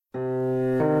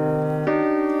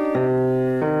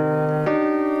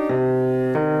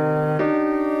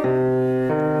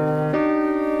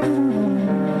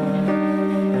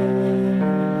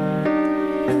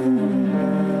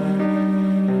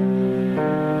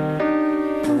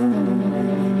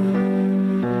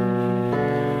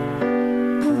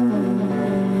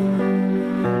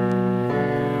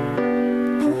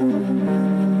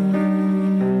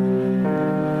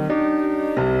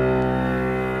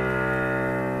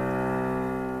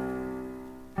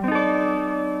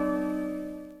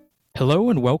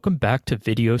Hello and welcome back to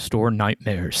Video Store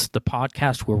Nightmares, the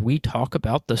podcast where we talk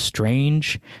about the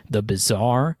strange, the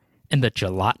bizarre, and the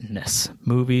gelatinous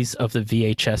movies of the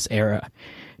VHS era.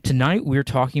 Tonight we're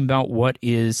talking about what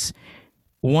is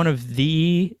one of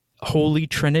the holy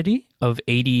trinity of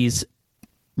 80s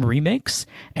remakes,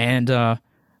 and I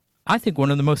think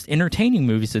one of the most entertaining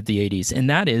movies of the 80s, and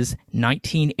that is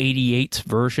 1988's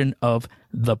version of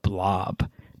The Blob,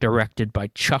 directed by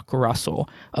Chuck Russell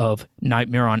of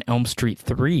Nightmare on Elm Street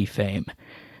 3 fame.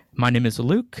 My name is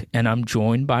Luke, and I'm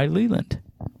joined by Leland.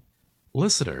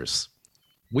 Listeners,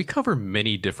 we cover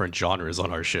many different genres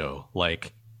on our show,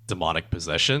 like demonic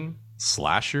possession,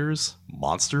 slashers,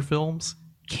 monster films,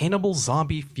 cannibal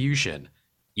zombie fusion,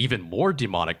 even more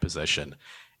demonic possession,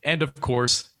 and of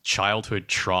course, childhood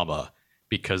trauma,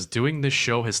 because doing this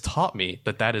show has taught me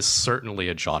that that is certainly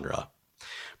a genre.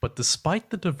 But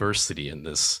despite the diversity in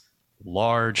this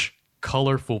large,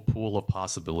 colorful pool of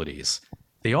possibilities,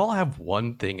 they all have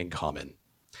one thing in common: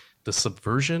 the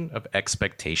subversion of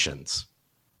expectations.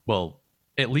 Well,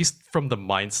 at least from the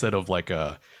mindset of like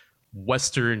a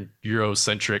Western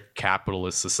Eurocentric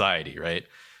capitalist society, right?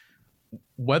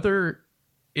 Whether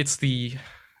it's the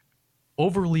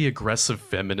overly aggressive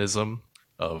feminism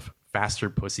of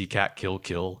Faster Pussycat Kill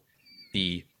Kill,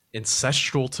 the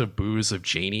ancestral taboos of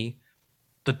Janie,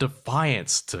 the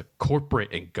defiance to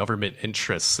corporate and government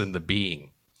interests in the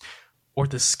being, or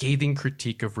the scathing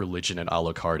critique of religion and a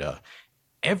la carte,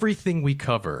 everything we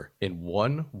cover in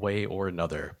one way or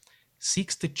another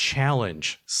seeks to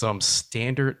challenge some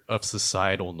standard of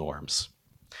societal norms.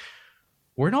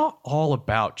 We're not all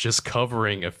about just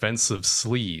covering offensive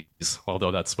sleaze, although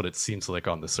that's what it seems like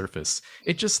on the surface.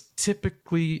 It just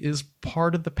typically is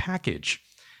part of the package.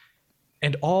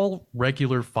 And all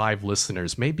regular 5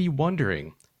 listeners may be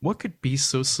wondering, what could be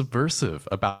so subversive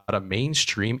about a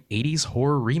mainstream 80s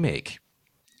horror remake?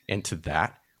 And to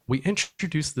that, we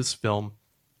introduce this film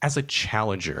as a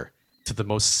challenger to the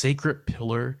most sacred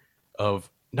pillar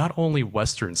of not only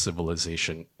Western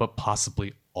civilization, but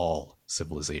possibly all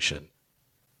civilization: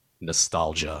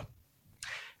 nostalgia.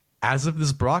 As of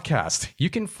this broadcast, you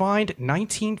can find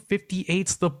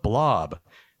 1958's The Blob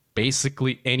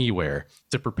basically anywhere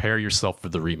to prepare yourself for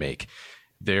the remake.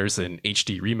 There's an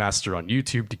HD remaster on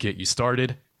YouTube to get you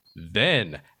started.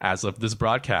 Then, as of this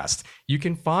broadcast, you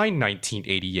can find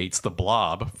 1988's The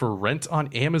Blob for rent on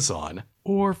Amazon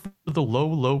or for the low,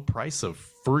 low price of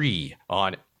free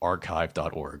on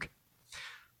archive.org.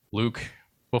 Luke,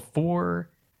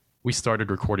 before we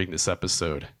started recording this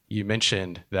episode, you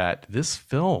mentioned that this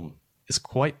film is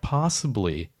quite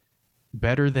possibly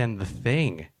better than The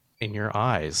Thing in your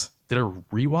eyes. Did a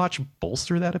rewatch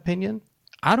bolster that opinion?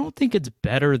 I don't think it's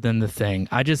better than The Thing.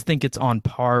 I just think it's on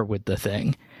par with The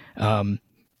Thing. And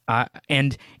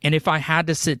if I had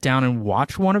to sit down and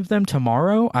watch one of them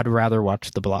tomorrow, I'd rather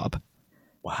watch The Blob.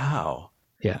 Wow.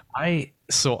 Yeah. I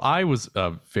was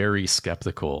very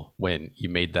skeptical when you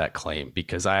made that claim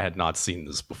because I had not seen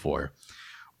this before.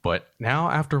 But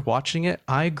now after watching it,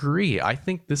 I agree. I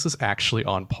think this is actually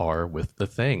on par with The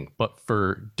Thing, but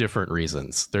for different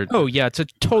reasons. Oh, yeah. It's a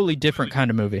totally different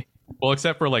kind of movie. Well,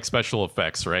 except for like special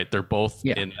effects, right? They're both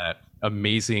in that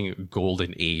amazing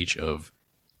golden age of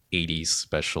 80s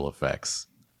special effects.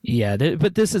 Yeah,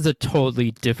 but this is a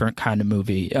totally different kind of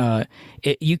movie.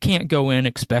 You can't go in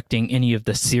expecting any of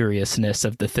the seriousness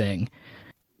of The Thing.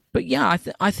 But yeah,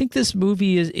 I think this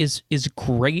movie is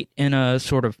great in a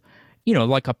sort of,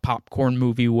 like a popcorn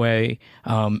movie way,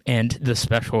 and the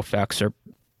special effects are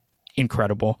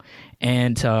incredible.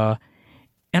 And I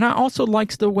also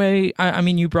liked the way, I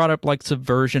mean, you brought up like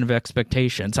subversion of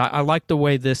expectations. I like the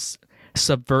way this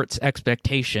subverts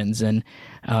expectations. And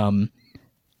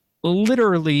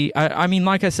literally, I mean,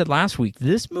 like I said last week,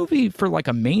 this movie for like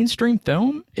a mainstream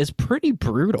film is pretty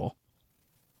brutal.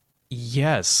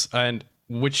 Yes, and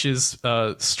which is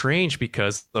strange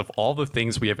because of all the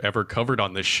things we have ever covered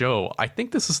on this show. I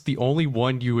think this is the only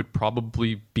one you would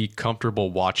probably be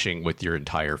comfortable watching with your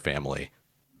entire family.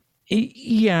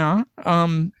 Yeah,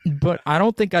 but I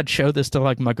don't think I'd show this to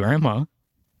like my grandma.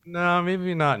 No,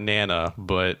 maybe not Nana,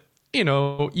 but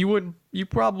you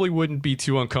probably wouldn't be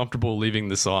too uncomfortable leaving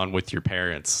this on with your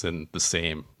parents in the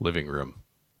same living room.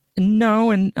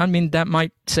 No, and I mean that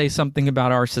might say something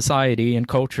about our society and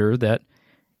culture, that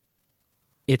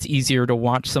it's easier to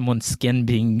watch someone's skin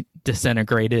being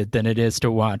disintegrated than it is to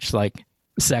watch like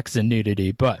sex and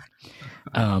nudity, but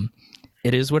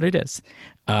it is what it is.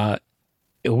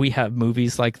 We have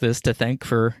movies like this to thank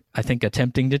for, I think,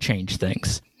 attempting to change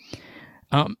things.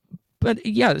 But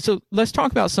yeah, so let's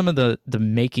talk about some of the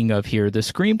making of here. The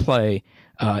screenplay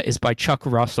is by Chuck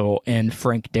Russell and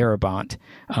Frank Darabont.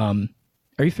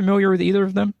 Are you familiar with either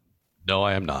of them? No,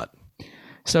 I am not.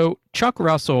 So Chuck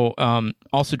Russell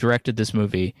also directed this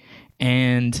movie,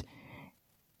 and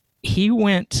he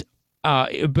went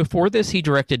before this. He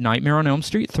directed Nightmare on Elm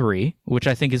Street 3, which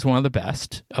I think is one of the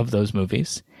best of those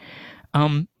movies.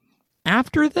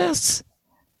 After this,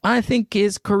 I think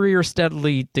his career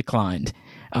steadily declined.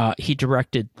 He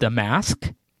directed The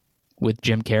Mask with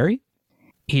Jim Carrey.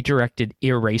 He directed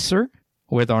Eraser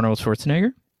with Arnold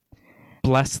Schwarzenegger.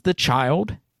 Bless the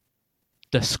Child,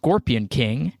 The Scorpion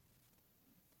King,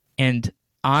 and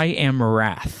I Am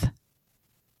Wrath.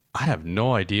 I have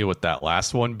no idea what that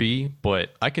last one be,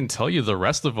 but I can tell you the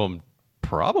rest of them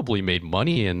probably made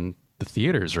money in the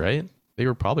theaters, right? They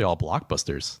were probably all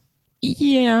blockbusters.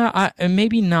 Yeah,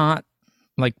 maybe not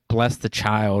like Bless the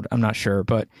Child. I'm not sure,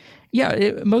 but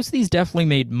yeah, most of these definitely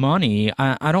made money.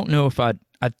 I don't know if I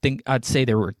think I'd say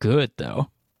they were good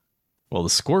though. Well, The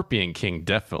Scorpion King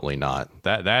definitely not.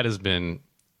 That has been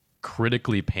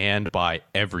critically panned by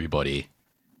everybody.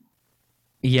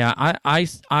 Yeah, I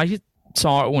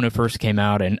saw it when it first came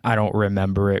out, and I don't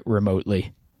remember it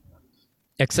remotely,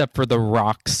 except for The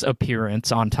Rock's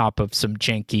appearance on top of some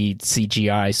janky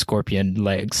CGI scorpion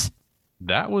legs.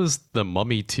 That was The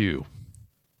Mummy 2.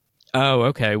 Oh,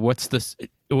 okay. What's this?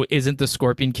 Isn't The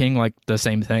Scorpion King like the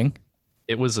same thing?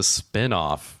 It was a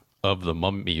spin-off of the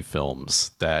Mummy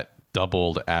films that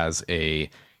doubled as a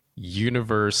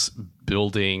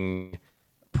universe-building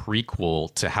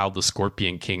prequel to how the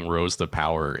Scorpion King rose to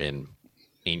power in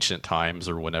ancient times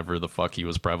or whenever the fuck he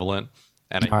was prevalent.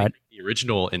 And I think the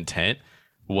original intent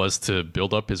was to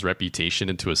build up his reputation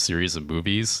into a series of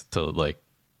movies to like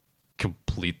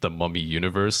complete the Mummy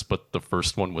universe, but the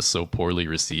first one was so poorly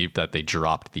received that they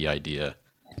dropped the idea.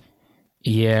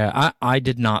 Yeah, I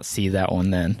did not see that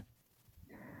one then.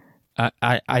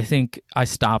 I think I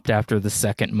stopped after the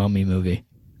second Mummy movie.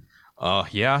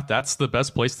 Yeah, that's the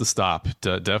best place to stop.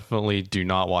 Definitely do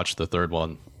not watch the third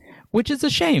one. Which is a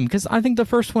shame, because I think the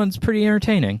first one's pretty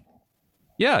entertaining.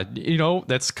 Yeah,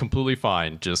 that's completely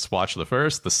fine. Just watch the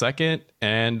first, the second,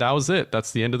 and that was it.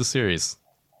 That's the end of the series.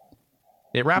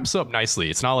 It wraps up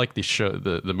nicely. It's not like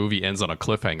the movie ends on a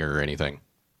cliffhanger or anything.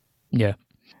 Yeah.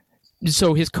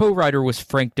 So his co-writer was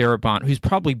Frank Darabont, who's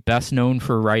probably best known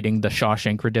for writing The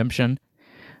Shawshank Redemption.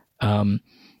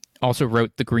 Also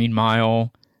wrote The Green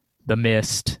Mile, The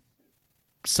Mist,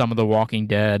 some of The Walking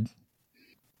Dead.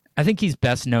 I think he's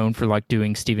best known for like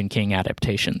doing Stephen King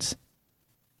adaptations.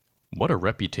 What a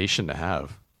reputation to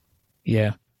have.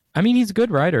 Yeah. I mean, he's a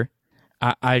good writer.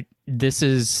 This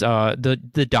is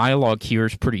the dialogue here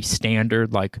is pretty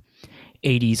standard, like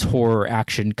 80s horror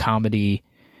action comedy,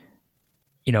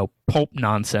 pulp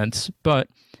nonsense. But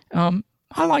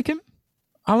I like him.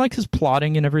 I like his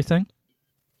plotting and everything.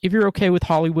 If you're okay with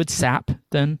Hollywood sap,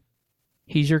 then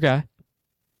he's your guy.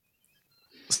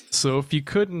 So if you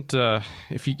couldn't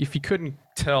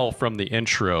tell from the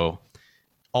intro,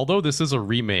 although this is a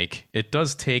remake, it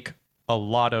does take a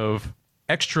lot of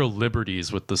extra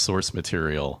liberties with the source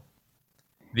material.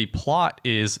 The plot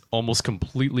is almost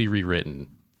completely rewritten.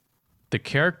 The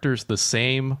character's the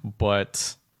same,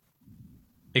 but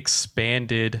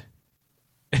expanded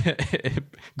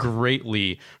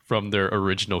greatly from their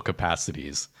original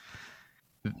capacities.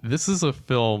 This is a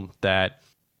film that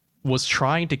was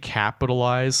trying to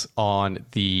capitalize on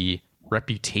the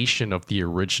reputation of the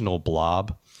original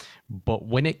Blob, but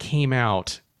when it came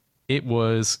out, it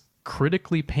was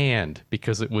critically panned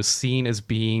because it was seen as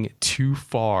being too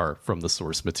far from the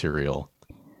source material.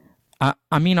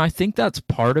 I mean, I think that's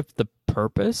part of the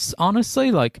purpose, honestly.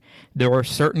 Like, there are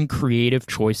certain creative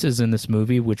choices in this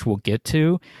movie, which we'll get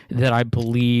to, that I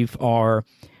believe are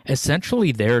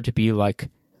essentially there to be like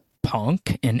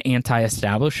punk and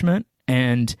anti-establishment,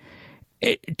 and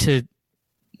to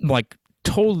like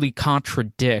totally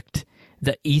contradict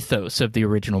the ethos of the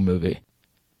original movie.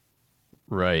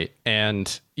 Right.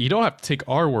 And you don't have to take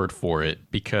our word for it,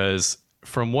 because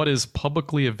from what is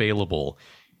publicly available,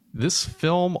 this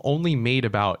film only made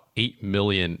about 8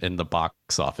 million in the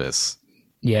box office.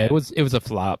 Yeah, it was a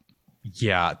flop.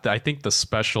 Yeah, I think the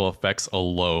special effects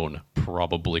alone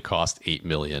probably cost 8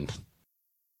 million.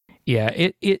 Yeah,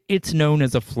 it's known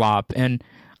as a flop, and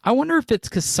I wonder if it's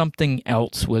because something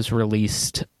else was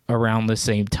released around the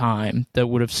same time that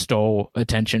would have stole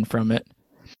attention from it.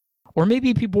 Or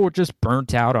maybe people were just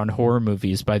burnt out on horror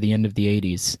movies by the end of the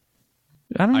 80s.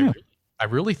 I don't know. I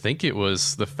really think it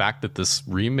was the fact that this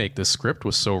script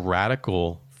was so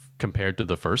radical compared to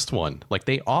the first one. Like,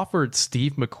 they offered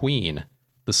Steve McQueen,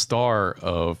 the star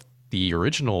of the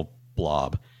original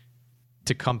Blob,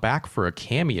 to come back for a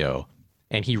cameo,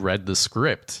 and he read the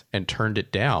script and turned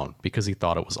it down because he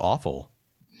thought it was awful.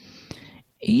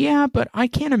 Yeah, but I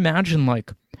can't imagine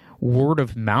like word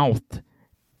of mouth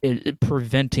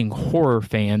preventing horror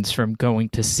fans from going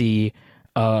to see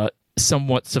a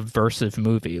somewhat subversive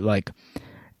movie. Like,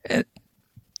 eh,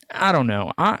 I don't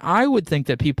know. I would think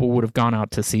that people would have gone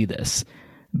out to see this,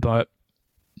 but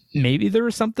maybe there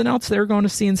was something else they were going to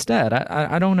see instead.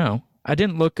 I don't know. I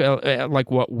didn't look at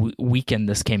like what weekend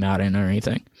this came out in or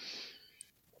anything.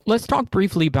 Let's talk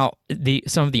briefly about the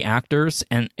some of the actors,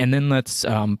 and then let's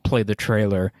play the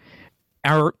trailer.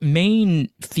 Our main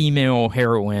female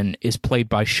heroine is played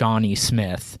by Shawnee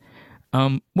Smith.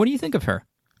 What do you think of her?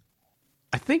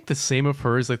 I think the same of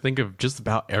her as I think of just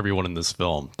about everyone in this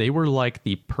film. They were like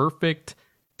the perfect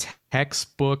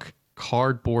textbook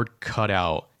cardboard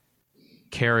cutout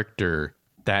character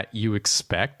that you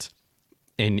expect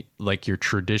in like your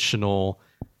traditional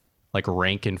like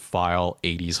rank and file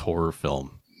 80s horror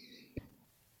film.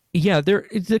 Yeah,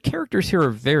 the characters here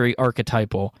are very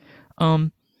archetypal.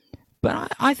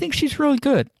 But I think she's really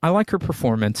good. I like her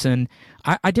performance, and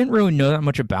I didn't really know that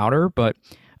much about her, but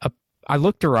I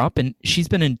looked her up, and she's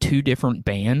been in two different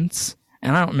bands,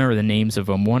 and I don't remember the names of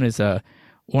them. One is a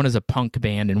punk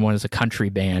band, and one is a country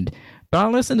band. But I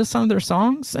listened to some of their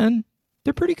songs, and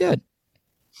they're pretty good.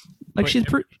 Like she's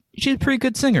a pretty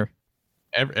good singer.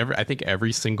 I think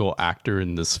every single actor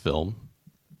in this film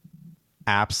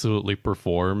absolutely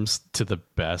performs to the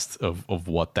best of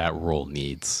what that role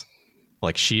needs.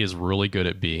 Like, she is really good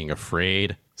at being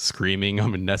afraid, screaming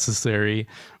unnecessary,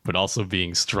 but also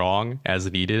being strong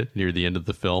as needed near the end of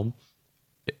the film.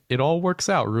 It all works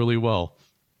out really well.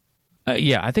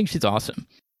 Yeah, I think she's awesome.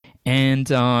 And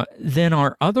then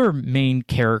our other main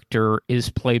character is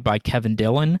played by Kevin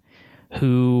Dillon,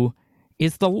 who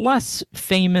is the less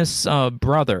famous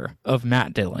brother of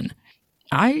Matt Dillon.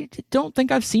 I don't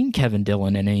think I've seen Kevin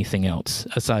Dillon in anything else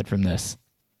aside from this.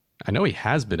 I know he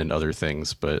has been in other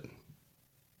things, but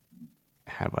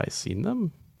have I seen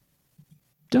them?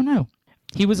 Don't know.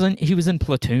 He was in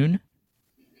Platoon.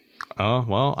 Oh,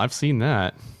 well, I've seen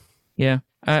that. Yeah,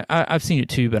 I've seen it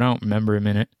too, but I don't remember him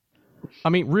in it. I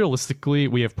mean, realistically,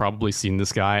 we have probably seen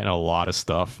this guy in a lot of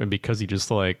stuff, and because he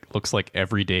just like looks like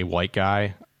everyday white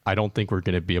guy, I don't think we're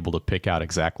going to be able to pick out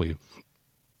exactly.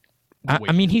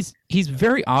 I mean, he's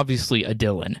very obviously a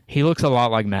Dillon. He looks a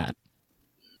lot like Matt.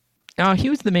 He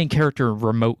was the main character in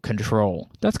Remote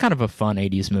Control. That's kind of a fun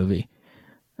 '80s movie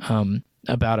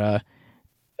about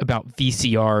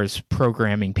VCRs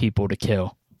programming people to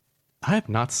kill. I have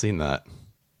not seen that.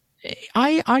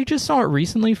 I just saw it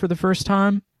recently for the first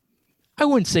time. I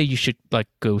wouldn't say you should like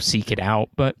go seek it out,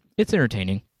 but it's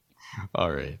entertaining.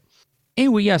 All right.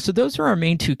 Anyway, yeah, so those are our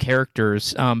main two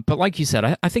characters. But like you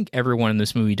said, I think everyone in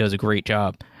this movie does a great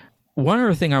job. One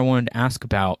other thing I wanted to ask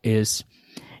about is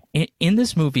in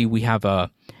this movie, we have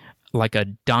a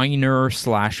diner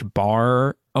slash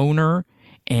bar owner,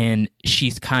 and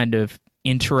she's kind of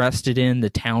interested in the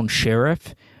town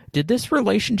sheriff. Did this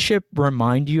relationship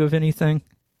remind you of anything?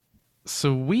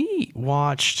 So we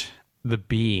watched The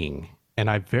Being, and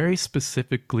I very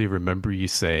specifically remember you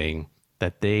saying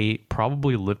that they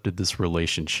probably lifted this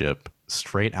relationship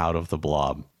straight out of The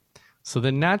Blob. So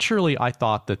then naturally, I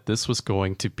thought that this was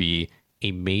going to be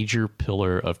a major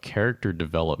pillar of character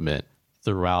development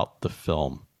throughout the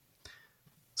film.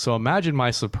 So imagine my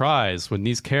surprise when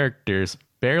these characters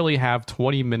barely have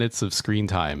 20 minutes of screen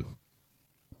time.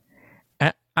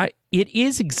 It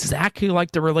is exactly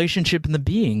like the relationship in The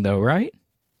Being, though, right?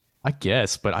 I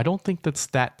guess, but I don't think that's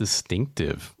that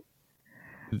distinctive.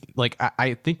 Like,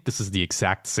 I think this is the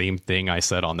exact same thing I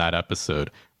said on that episode,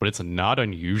 but it's not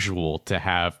unusual to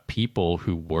have people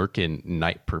who work in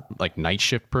night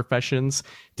shift professions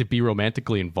to be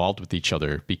romantically involved with each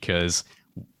other, because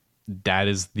that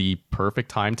is the perfect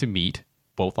time to meet,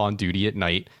 both on duty at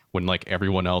night when like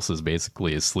everyone else is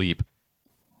basically asleep.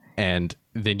 And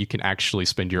then you can actually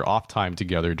spend your off time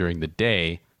together during the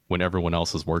day when everyone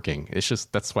else is working. It's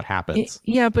just, that's what happens.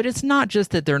 Yeah, but it's not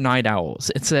just that they're night owls.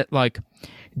 It's that like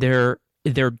he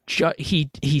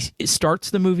starts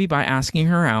the movie by asking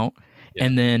her out, yeah.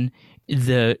 And then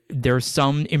there's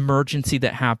some emergency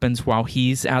that happens while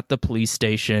he's at the police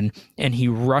station, and he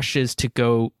rushes to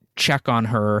go check on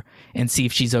her and see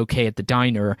if she's okay at the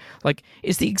diner. Like,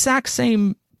 it's the exact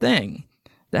same thing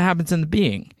that happens in The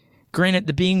Being. Granted,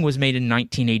 The Being was made in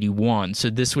 1981, so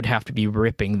this would have to be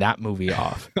ripping that movie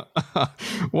off.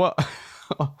 Well,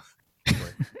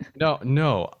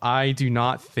 no, I do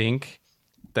not think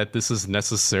that this is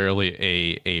necessarily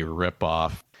a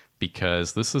ripoff,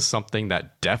 because this is something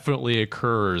that definitely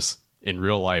occurs in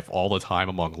real life all the time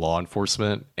among law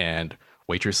enforcement and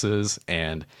waitresses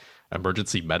and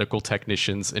emergency medical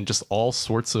technicians and just all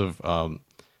sorts of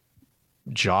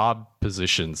job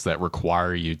positions that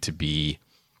require you to be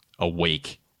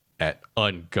awake at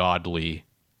ungodly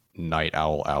night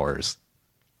owl hours.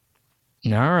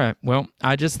 All right. Well,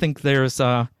 I just think there's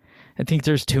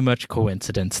too much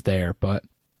coincidence there, but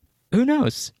who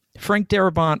knows? Frank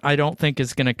Darabont, I don't think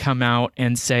is going to come out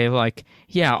and say like,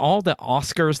 yeah, all the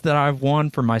Oscars that I've won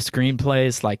for my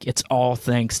screenplays, like it's all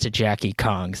thanks to Jackie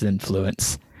Kong's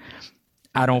influence.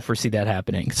 I don't foresee that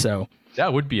happening. So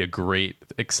that would be a great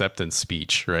acceptance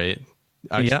speech, right?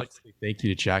 I'd just like to say thank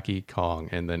you to Jackie Kong,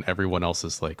 and then everyone else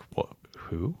is like, what?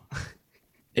 Who?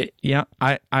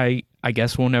 I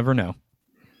guess we'll never know.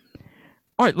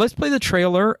 All right, let's play the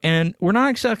trailer, and we're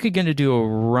not exactly going to do a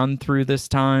run through this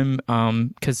time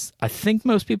because I think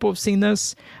most people have seen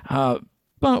this,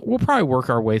 but we'll probably work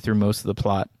our way through most of the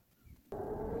plot.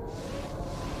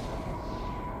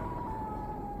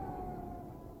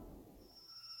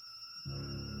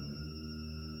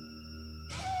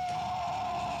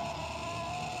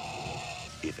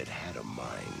 If it had a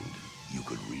mind, you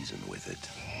could reason with it.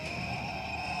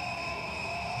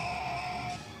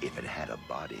 If it had a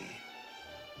body,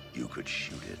 you could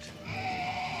shoot it.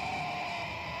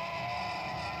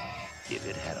 If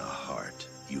it had a heart,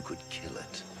 you could kill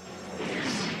it.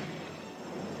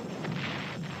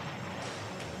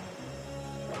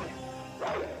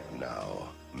 Now,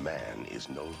 man is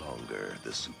no longer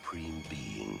the supreme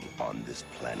being on this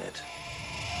planet.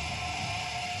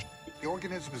 The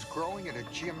organism is growing at a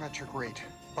geometric rate.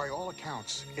 By all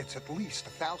accounts, it's at least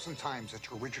 1,000 times its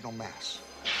original mass.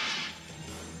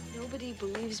 Nobody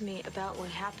believes me about what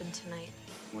happened tonight.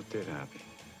 What did happen?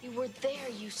 You were there,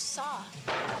 you saw.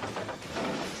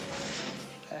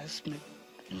 Plasmic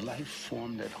life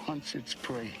form that hunts its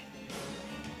prey.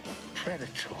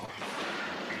 Predator.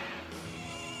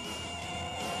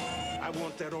 I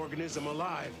want that organism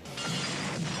alive.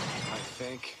 I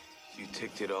think you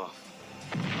ticked it off.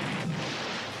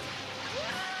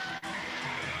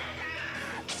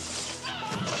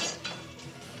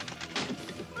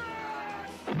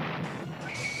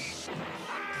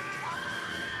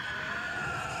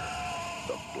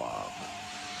 The Blob.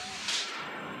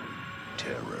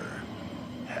 Terror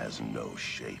has no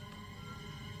shape.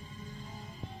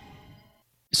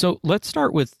 So let's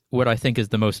start with what I think is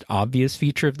the most obvious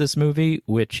feature of this movie,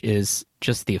 which is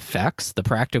just the effects, the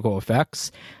practical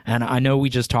effects. And I know we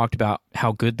just talked about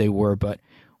how good they were, but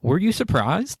were you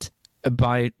surprised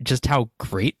by just how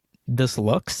great this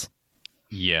looks?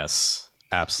 Yes,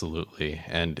 absolutely.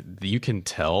 And you can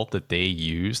tell that they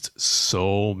used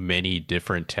so many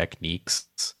different techniques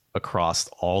across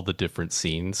all the different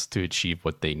scenes to achieve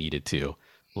what they needed to,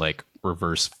 like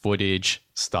reverse footage,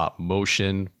 stop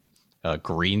motion,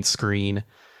 green screen.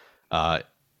 From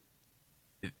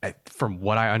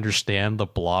what I understand, the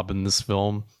Blob in this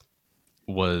film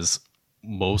was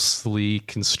mostly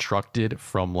constructed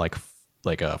from like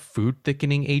a food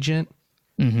thickening agent.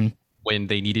 Mm-hmm. When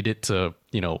they needed it to,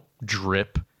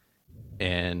 drip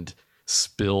and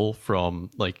spill from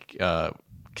like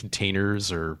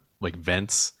containers or like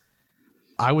vents.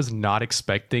 I was not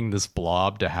expecting this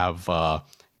Blob to have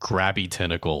grabby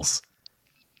tentacles.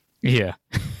 Yeah.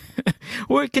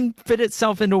 Well, it can fit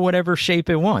itself into whatever shape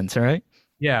it wants, right?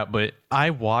 Yeah, but I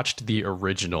watched the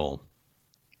original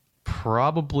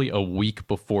probably a week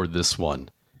before this one.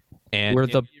 And in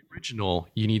the original,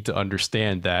 you need to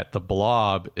understand that the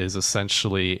Blob is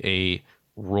essentially a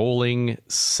rolling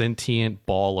sentient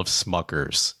ball of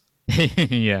Smuckers.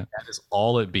 Yeah. That is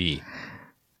all it be.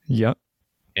 Yep.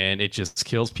 And it just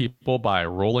kills people by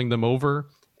rolling them over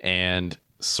and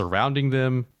surrounding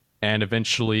them and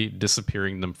eventually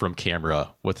disappearing them from camera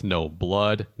with no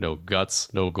blood, no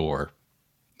guts, no gore.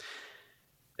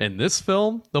 In this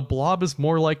film, the Blob is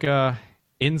more like a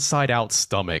inside-out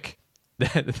stomach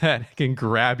that can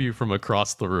grab you from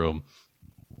across the room.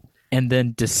 And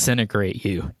then disintegrate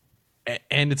you.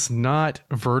 And it's not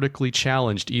vertically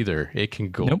challenged either. It can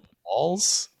go Nope.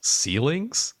 walls,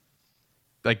 ceilings.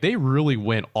 Like, they really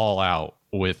went all out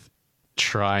with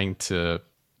trying to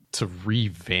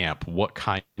revamp what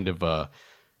kind of a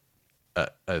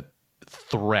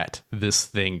threat this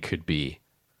thing could be.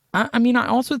 I mean, I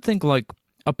also think, like,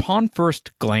 upon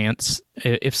first glance,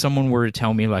 if someone were to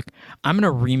tell me, like, I'm going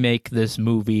to remake this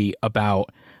movie about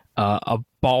a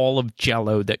ball of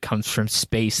jello that comes from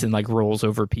space and, like, rolls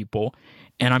over people,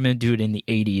 and I'm going to do it in the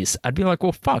 80s, I'd be like,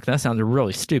 well, fuck, that sounds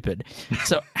really stupid.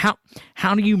 So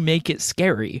how do you make it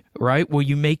scary, right? Well,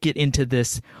 you make it into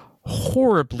this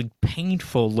horribly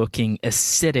painful looking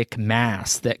acidic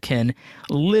mass that can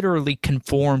literally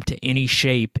conform to any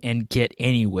shape and get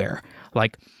anywhere.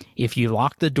 Like, if you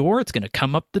lock the door, it's going to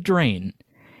come up the drain.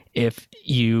 if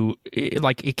you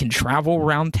like, it can travel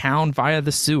around town via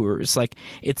the sewers. Like,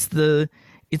 it's the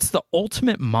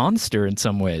ultimate monster in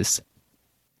some ways.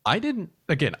 I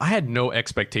had no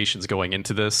expectations going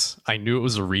into this. I knew it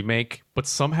was a remake, but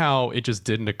somehow it just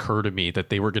didn't occur to me that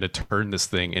they were going to turn this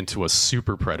thing into a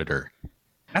super predator.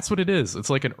 That's what it is. It's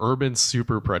like an urban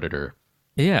super predator.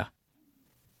 Yeah.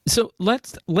 So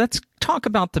let's talk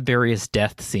about the various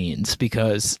death scenes,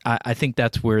 because I think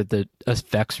that's where the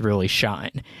effects really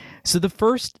shine. So the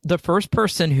first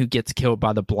person who gets killed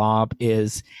by the blob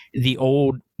is the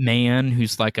old man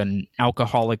who's like an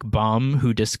alcoholic bum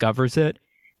who discovers it.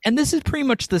 And this is pretty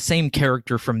much the same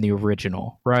character from the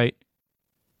original, right?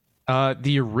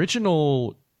 The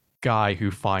original guy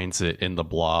who finds it in the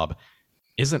blob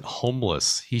isn't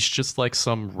homeless. He's just like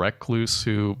some recluse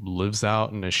who lives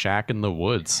out in a shack in the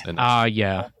woods. And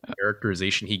yeah. The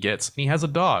characterization he gets. And he has a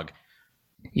dog.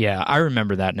 Yeah, I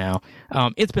remember that now.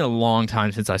 It's been a long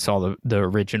time since I saw the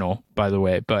original, by the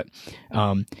way. But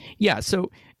yeah,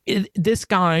 so this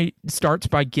guy starts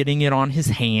by getting it on his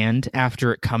hand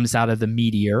after it comes out of the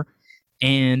meteor.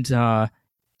 And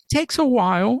takes a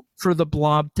while for the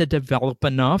blob to develop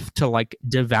enough to like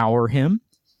devour him.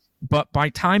 But by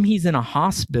time he's in a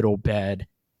hospital bed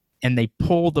and they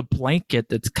pull the blanket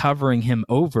that's covering him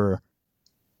over,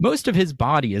 most of his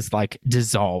body is like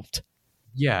dissolved.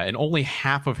 Yeah, and only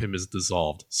half of him is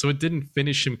dissolved. So it didn't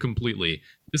finish him completely.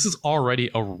 This is already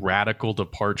a radical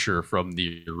departure from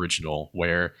the original,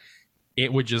 where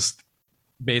it would just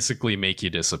basically make you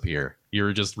disappear.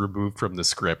 You're just removed from the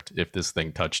script if this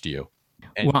thing touched you.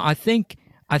 And well, I think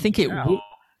it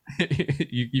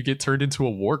you get turned into a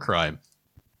war crime.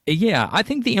 Yeah, I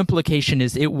think the implication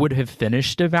is it would have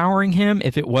finished devouring him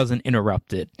if it wasn't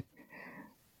interrupted.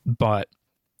 But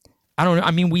I don't know. I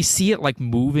mean, we see it like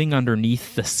moving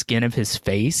underneath the skin of his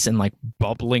face and like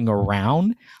bubbling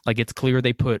around. Like, it's clear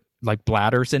they put like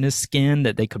bladders in his skin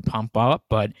that they could pump up,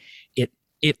 but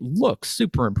it looks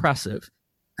super impressive.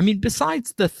 I mean,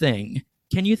 besides The Thing,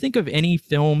 can you think of any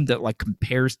film that like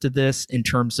compares to this in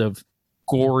terms of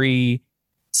gory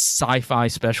sci-fi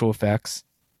special effects?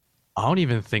 I don't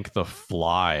even think The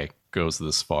Fly goes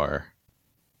this far.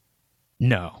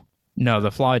 No, The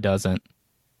Fly doesn't.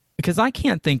 Because I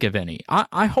can't think of any.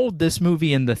 I hold this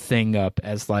movie and The Thing up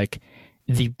as like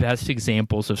the best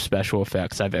examples of special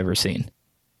effects I've ever seen.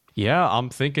 Yeah, I'm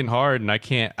thinking hard,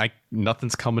 and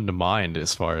nothing's coming to mind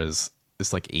as far as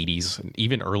this like 80s and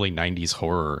even early 90s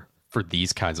horror for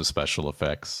these kinds of special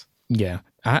effects. Yeah,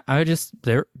 I just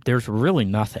there's really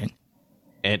nothing.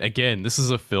 And again, this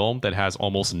is a film that has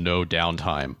almost no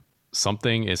downtime.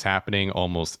 Something is happening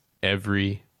almost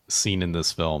every scene in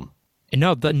this film.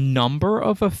 No, the number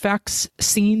of effects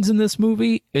scenes in this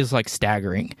movie is like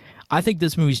staggering. I think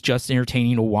this movie's just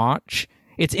entertaining to watch.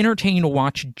 It's entertaining to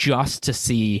watch just to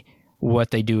see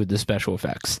what they do with the special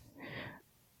effects.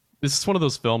 This is one of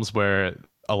those films where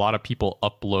a lot of people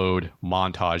upload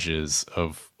montages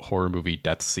of horror movie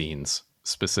death scenes,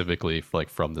 specifically like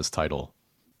from this title.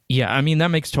 Yeah, I mean,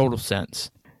 that makes total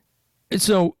sense.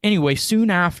 So anyway, soon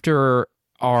after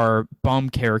our bum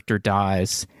character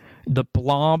dies, the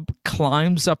blob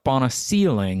climbs up on a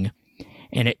ceiling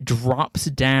and it drops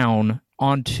down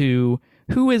onto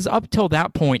who is up till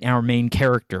that point our main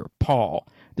character, Paul.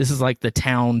 This is like the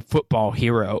town football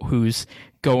hero who's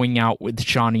going out with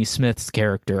Shawnee Smith's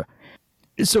character.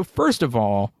 So first of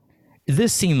all,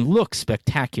 this scene looks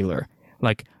spectacular.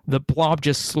 Like, the blob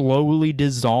just slowly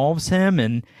dissolves him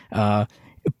and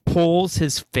pulls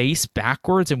his face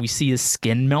backwards and we see his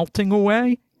skin melting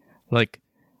away. Like,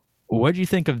 what do you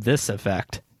think of this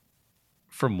effect?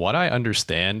 From what I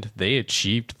understand, they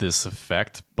achieved this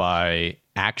effect by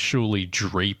actually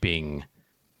draping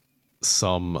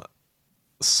some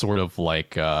sort of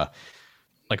like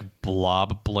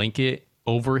blob blanket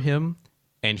over him,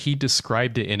 and he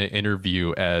described it in an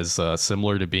interview as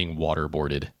similar to being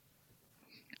waterboarded.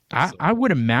 I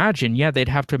would imagine, yeah, they'd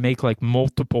have to make like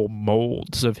multiple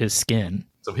molds of his skin.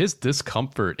 So his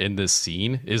discomfort in this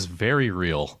scene is very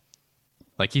real.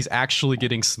 Like, he's actually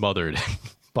getting smothered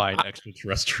by an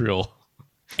extraterrestrial.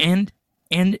 And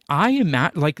I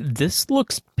imagine, like, this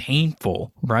looks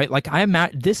painful, right? Like, I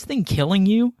imagine this thing killing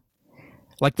you.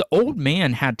 Like, the old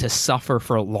man had to suffer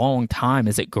for a long time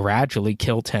as it gradually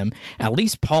killed him. At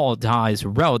least Paul dies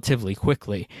relatively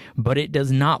quickly, but it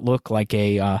does not look like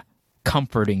a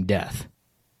comforting death.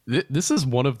 This is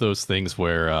one of those things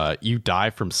where you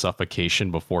die from suffocation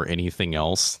before anything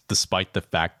else, despite the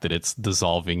fact that it's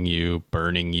dissolving you,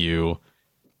 burning you,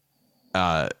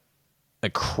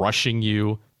 crushing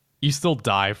you. You still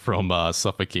die from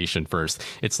suffocation first.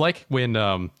 It's like when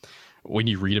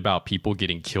you read about people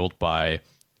getting killed by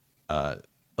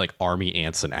like army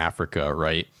ants in Africa,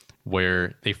 right?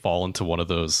 Where they fall into one of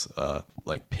those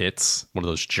like pits, one of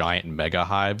those giant mega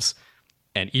hives.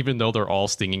 And even though they're all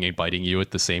stinging and biting you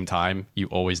at the same time, you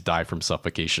always die from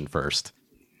suffocation first.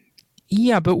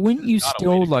 Yeah, but wouldn't you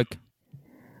still like,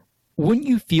 wouldn't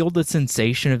you feel the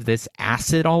sensation of this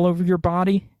acid all over your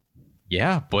body?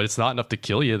 Yeah, but it's not enough to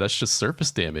kill you. That's just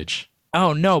surface damage.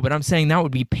 Oh, no, but I'm saying that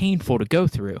would be painful to go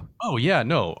through. Oh, yeah,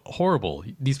 no, horrible.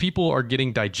 These people are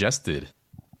getting digested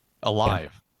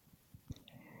alive.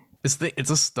 Yeah. It's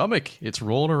a stomach. It's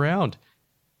rolling around.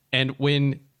 And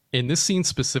when, in this scene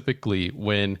specifically,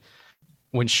 when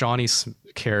Shawnee's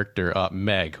character,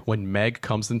 Meg, when Meg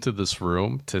comes into this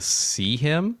room to see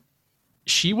him,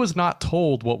 she was not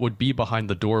told what would be behind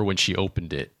the door when she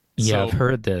opened it. Yeah, So I've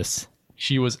heard this.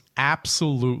 she was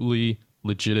absolutely,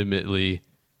 legitimately,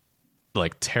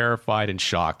 like terrified and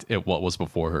shocked at what was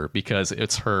before her, because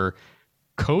it's her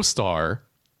co-star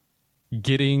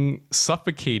getting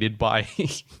suffocated by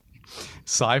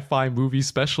sci-fi movie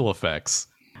special effects.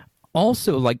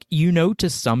 Also, like, to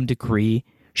some degree,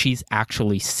 she's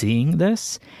actually seeing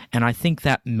this, and I think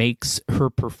that makes her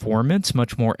performance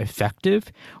much more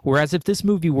effective. Whereas if this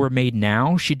movie were made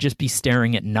now, she'd just be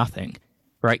staring at nothing,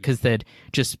 right? Because they'd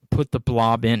just put the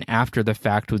blob in after the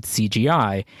fact with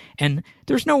CGI, and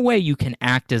there's no way you can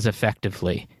act as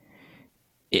effectively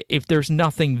if there's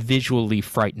nothing visually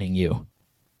frightening you.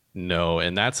 No,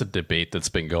 and that's a debate that's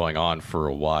been going on for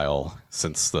a while,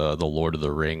 since the Lord of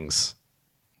the Rings,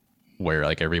 where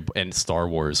like and Star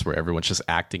Wars, where everyone's just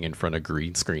acting in front of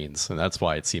green screens, and that's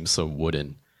why it seems so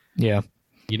wooden. Yeah.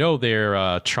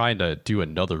 They're trying to do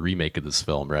another remake of this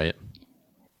film, right?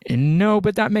 No,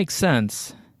 but that makes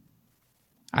sense.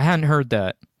 I hadn't heard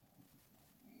that.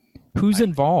 Who's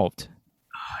involved?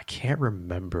 I can't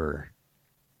remember,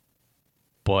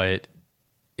 but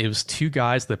it was two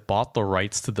guys that bought the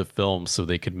rights to the film so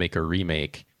they could make a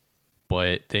remake.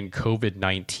 But then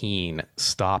COVID-19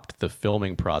 stopped the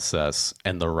filming process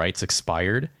and the rights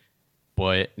expired.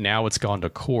 But now it's gone to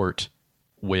court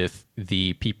with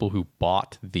the people who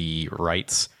bought the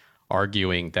rights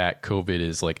arguing that COVID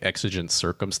is like exigent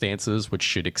circumstances, which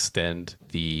should extend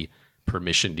the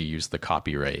permission to use the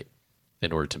copyright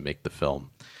in order to make the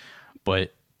film.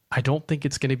 But I don't think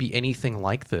it's going to be anything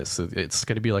like this. It's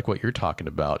going to be like what you're talking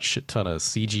about. Shit ton of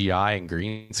CGI and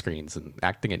green screens and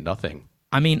acting at nothing.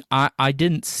 I mean, I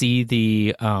didn't see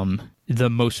the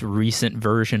most recent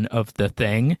version of The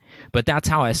Thing, but that's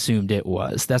how I assumed it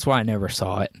was. That's why I never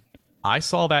saw it. I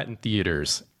saw that in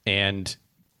theaters, and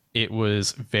it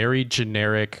was very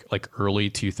generic, like early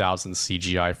 2000s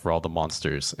CGI for all the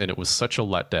monsters, and it was such a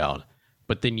letdown.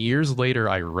 But then years later,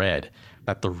 I read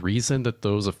that the reason that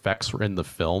those effects were in the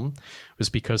film was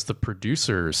because the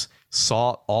producers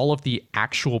saw all of the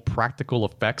actual practical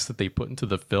effects that they put into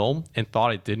the film and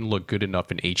thought it didn't look good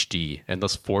enough in HD, and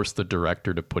thus forced the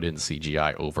director to put in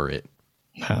CGI over it.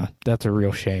 That's a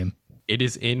real shame. It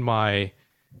is in my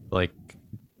like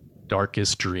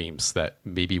darkest dreams that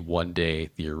maybe one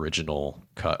day the original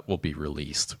cut will be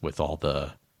released with all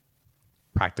the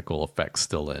practical effects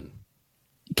still in.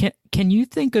 Can you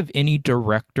think of any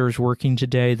directors working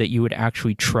today that you would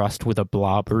actually trust with a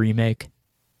Blob remake?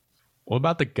 What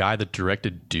about the guy that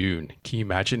directed Dune? Can you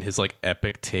imagine his like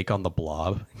epic take on the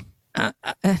Blob?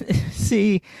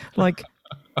 See, like,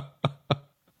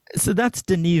 so that's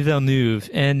Denis Villeneuve,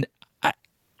 and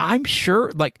I'm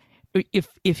sure, like,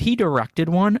 if he directed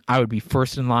one, I would be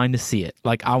first in line to see it.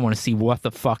 Like, I want to see what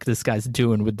the fuck this guy's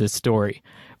doing with this story.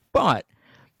 But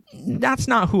that's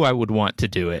not who I would want to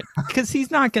do it, because he's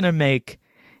not gonna make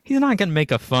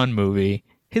a fun movie.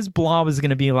 His Blob is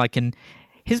gonna be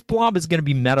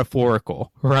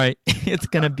metaphorical, right? It's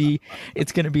gonna be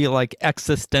like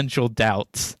existential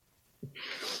doubts.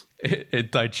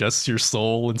 It digests your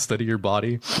soul instead of your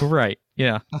body. Right.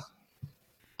 Yeah.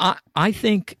 I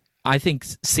think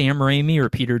Sam Raimi or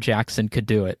Peter Jackson could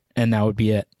do it, and that would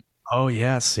be it. Oh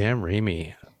yeah, Sam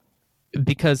Raimi.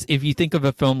 Because if you think of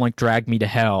a film like Drag Me to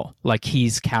Hell, like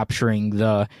he's capturing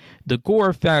the gore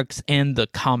effects and the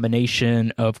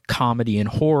combination of comedy and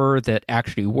horror that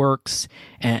actually works,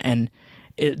 and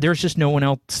there's just no one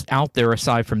else out there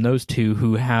aside from those two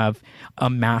who have a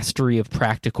mastery of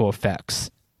practical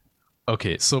effects.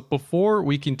 Okay, so before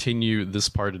we continue this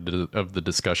part of the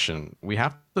discussion, we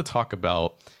have to talk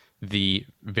about the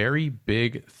very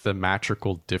big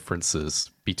thematrical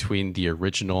differences between the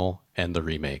original and the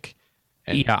remake.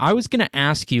 Yeah, I was going to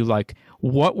ask you, like,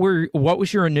 what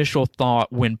was your initial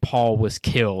thought when Paul was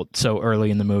killed so early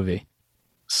in the movie?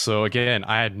 So again,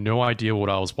 I had no idea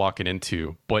what I was walking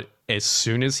into, but as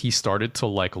soon as he started to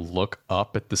like look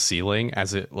up at the ceiling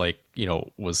as it like,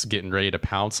 was getting ready to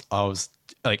pounce,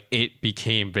 like it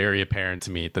became very apparent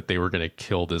to me that they were going to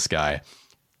kill this guy.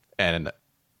 And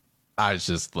I was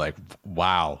just like,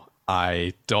 wow,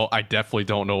 I definitely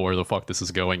don't know where the fuck this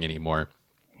is going anymore.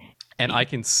 And I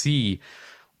can see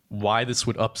why this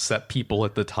would upset people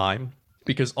at the time,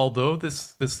 because although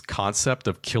this concept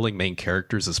of killing main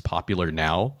characters is popular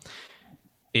now,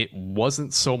 it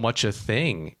wasn't so much a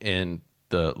thing in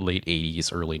the late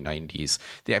 80s, early 90s.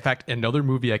 In fact, another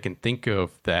movie I can think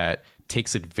of that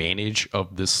takes advantage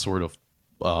of this sort of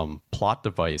plot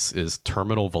device is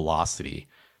Terminal Velocity.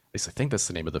 At least I think that's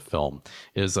the name of the film.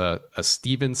 It is a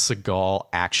Steven Seagal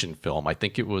action film. I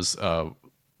think it was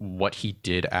what he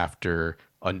did after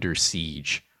Under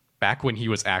Siege, back when he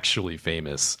was actually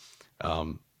famous,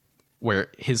 where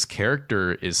his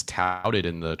character is touted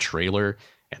in the trailer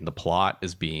and the plot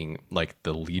as being like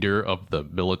the leader of the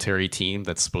military team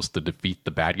that's supposed to defeat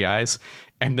the bad guys,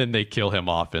 and then they kill him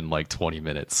off in like 20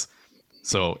 minutes.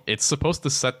 So it's supposed to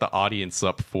set the audience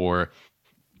up for,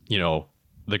 you know,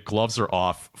 the gloves are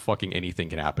off, fucking anything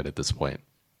can happen at this point.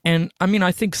 And I mean,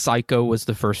 I think Psycho was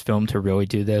the first film to really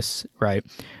do this, right?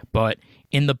 But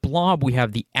in the Blob, we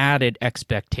have the added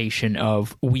expectation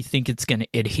of we think it's going to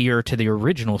adhere to the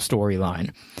original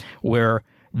storyline, where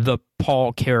the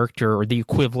Paul character, or the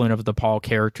equivalent of the Paul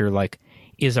character, like,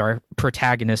 is our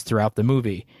protagonist throughout the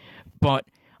movie. But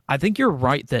I think you're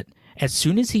right that as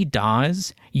soon as he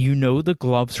dies, you know the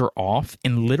gloves are off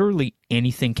and literally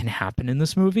anything can happen in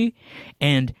this movie.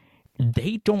 And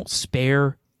they don't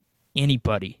spare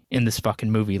anybody in this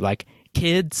fucking movie. Like,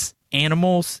 kids,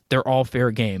 animals, they're all fair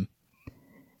game.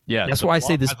 Yeah, that's why I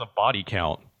say this has a body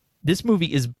count. This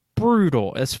movie is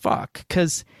brutal as fuck,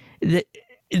 because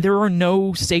there are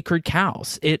no sacred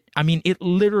cows. It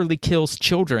literally kills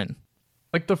children.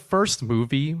 Like the first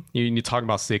movie, you talk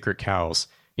about sacred cows,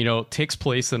 you know, takes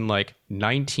place in like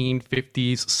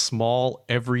 1950s small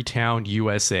every town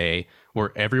USA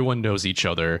where everyone knows each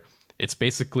other. It's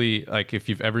basically like if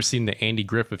you've ever seen the Andy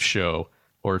Griffith Show,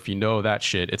 or if you know that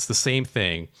shit, it's the same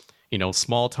thing. You know,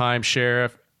 small time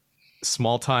sheriff,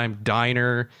 small time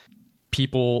diner.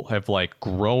 People have like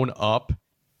grown up,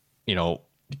 you know,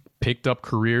 picked up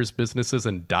careers, businesses,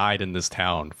 and died in this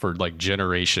town for like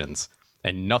generations,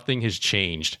 and nothing has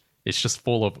changed. It's just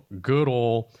full of good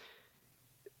old,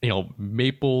 you know,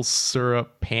 maple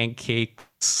syrup,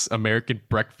 pancakes, American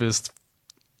breakfast,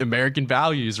 American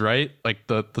values, right? Like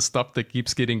the stuff that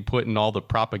keeps getting put in all the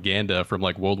propaganda from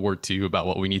like World War II about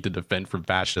what we need to defend from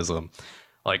fascism.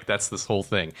 Like, that's this whole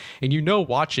thing. And you know,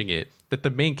 watching it, that the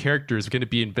main character is going to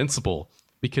be invincible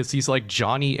because he's like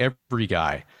Johnny Every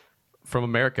Guy from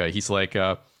America. He's like,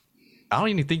 I don't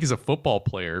even think he's a football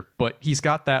player, but he's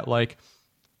got that like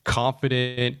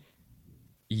confident,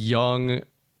 young,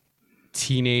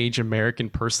 teenage American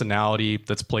personality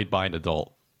that's played by an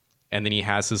adult. And then he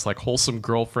has his like wholesome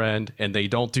girlfriend, and they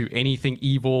don't do anything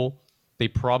evil. They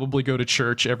probably go to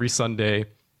church every Sunday.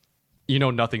 You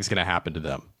know, nothing's going to happen to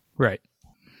them. Right.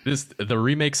 The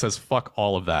remake says fuck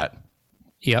all of that.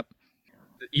 Yep.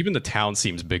 Even the town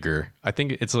seems bigger. I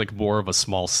think it's like more of a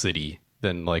small city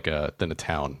than a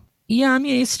town. Yeah, I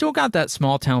mean, it's still got that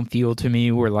small town feel to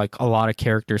me, where like a lot of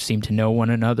characters seem to know one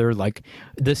another. Like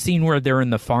the scene where they're in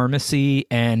the pharmacy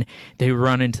and they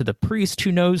run into the priest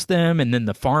who knows them, and then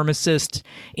the pharmacist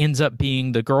ends up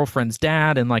being the girlfriend's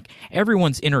dad, and like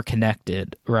everyone's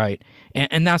interconnected, right?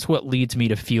 And that's what leads me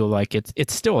to feel like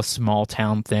it's still a small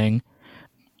town thing.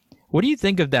 What do you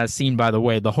think of that scene, by the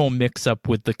way, the whole mix-up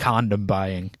with the condom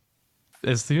buying?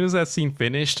 As soon as that scene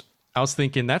finished, I was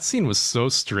thinking that scene was so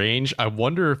strange. I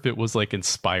wonder if it was like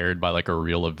inspired by like a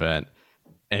real event.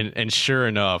 And sure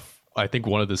enough, I think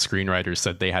one of the screenwriters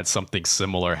said they had something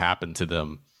similar happen to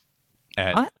them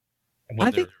when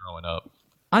they were growing up.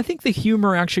 I think the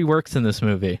humor actually works in this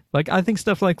movie. Like, I think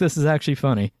stuff like this is actually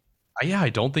funny. Yeah, I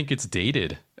don't think it's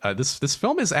dated. This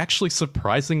film is actually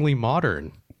surprisingly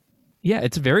modern. Yeah,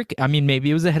 it's very, I mean, maybe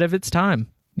it was ahead of its time.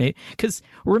 Because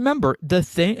remember, The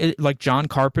Thing, like John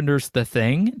Carpenter's The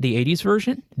Thing, the 80s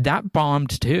version, that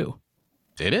bombed too.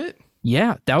 Did it?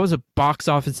 Yeah, that was a box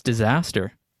office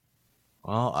disaster.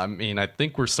 Well, I mean, I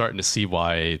think we're starting to see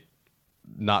why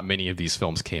not many of these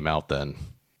films came out then.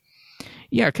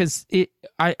 Yeah, because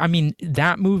I mean,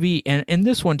 that movie and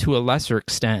this one to a lesser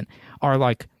extent are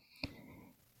like,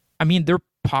 I mean, they're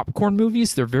popcorn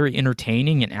movies. They're very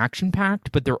entertaining and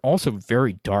action-packed, but they're also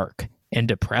very dark and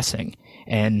depressing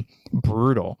and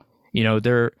brutal. You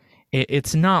know,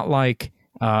 it's not like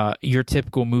your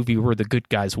typical movie where the good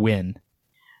guys win.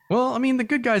 Well, I mean, the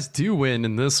good guys do win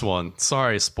in this one.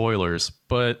 Sorry, spoilers,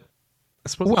 but I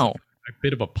suppose it's a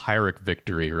bit of a Pyrrhic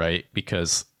victory, right?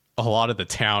 Because a lot of the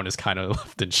town is kind of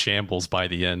left in shambles by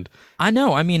the end. I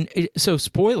know. I mean, so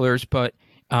spoilers, but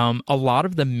a lot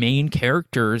of the main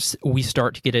characters we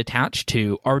start to get attached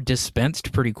to are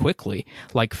dispensed pretty quickly.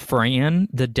 Like Fran,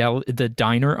 the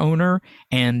diner owner,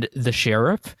 and the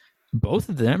sheriff. Both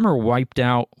of them are wiped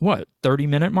out. What,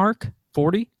 30-minute mark?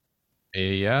 40?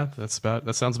 Yeah, that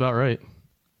sounds about right.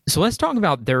 So let's talk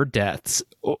about their deaths.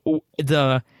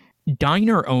 The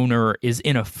diner owner is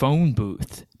in a phone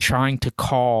booth trying to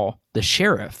call the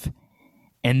sheriff,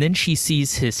 and then she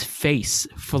sees his face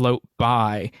float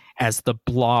by as the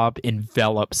blob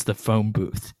envelops the phone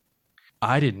booth.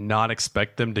 I did not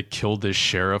expect them to kill this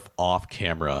sheriff off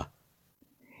camera.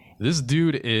 This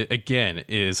dude,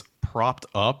 is propped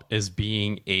up as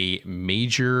being a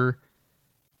major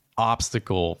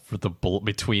obstacle for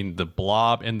between the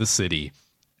blob and the city,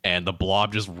 and the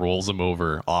blob just rolls him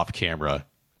over off camera.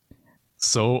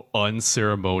 So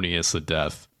unceremonious a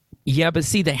death. Yeah, but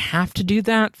see, they have to do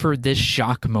that for this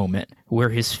shock moment where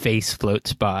his face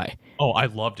floats by. Oh, I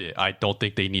loved it. I don't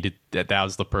think they needed that. That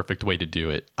was the perfect way to do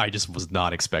it. I just was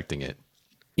not expecting it.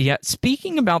 Yeah,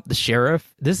 speaking about the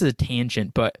sheriff, this is a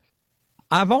tangent, but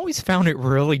I've always found it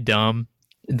really dumb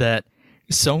that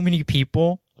so many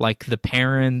people, like the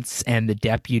parents and the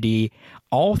deputy,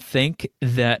 all think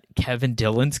that Kevin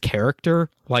Dillon's character,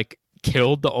 like,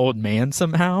 killed the old man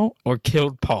somehow or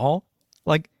killed Paul.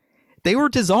 Like, they were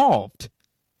dissolved.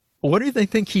 What do they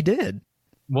think he did?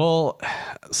 Well,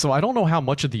 so I don't know how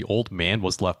much of the old man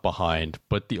was left behind,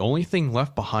 but the only thing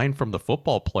left behind from the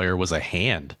football player was a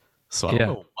hand. So I don't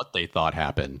know what they thought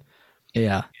happened.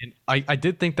 Yeah. And I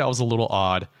did think that was a little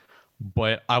odd,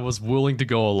 but I was willing to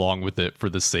go along with it for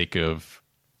the sake of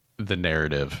the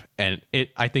narrative. And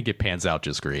I think it pans out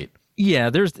just great. Yeah,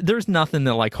 there's nothing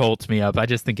that like holds me up. I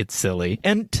just think it's silly.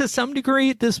 And to some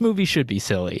degree, this movie should be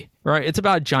silly, right? It's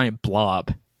about a giant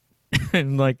blob.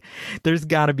 And like there's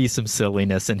got to be some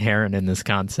silliness inherent in this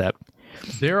concept.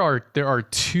 There are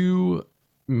two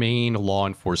main law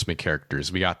enforcement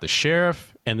characters. We got the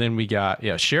sheriff, and then we got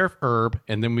Sheriff Erb,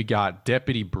 and then we got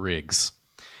Deputy Briggs.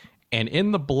 And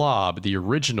in the Blob, the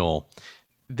original,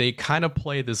 they kind of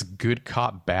play this good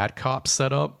cop, bad cop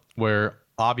setup where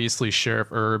obviously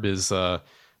Sheriff Erb is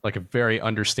like a very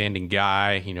understanding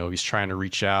guy. You know, he's trying to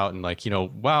reach out and like,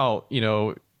 wow,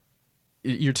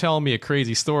 you're telling me a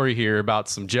crazy story here about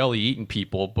some jelly eating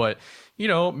people, but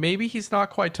maybe he's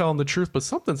not quite telling the truth, but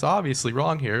something's obviously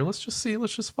wrong here. Let's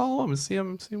just follow him and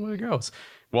see where it goes.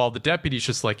 While the deputy's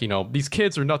just like, these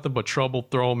kids are nothing but trouble,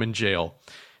 throw them in jail.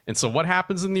 And so what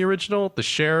happens in the original? The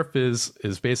sheriff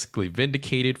is basically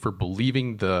vindicated for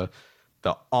believing the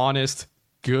honest,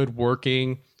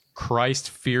 good-working,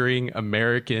 Christ-fearing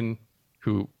American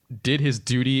who did his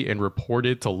duty and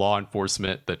reported to law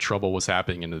enforcement that trouble was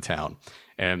happening in the town.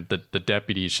 And the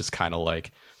deputy is just kind of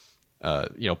like,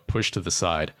 pushed to the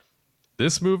side.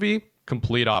 This movie,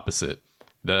 complete opposite.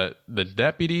 The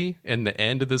deputy in the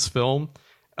end of this film,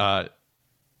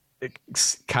 it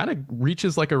kind of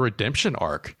reaches like a redemption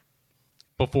arc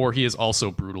before he is also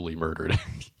brutally murdered.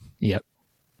 Yep.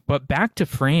 But back to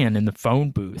Fran in the phone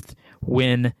booth,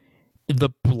 when the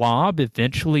blob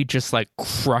eventually just like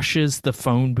crushes the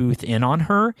phone booth in on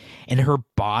her, and her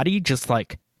body just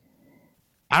like,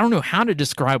 I don't know how to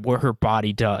describe what her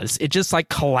body does. It just like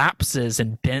collapses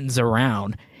and bends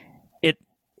around.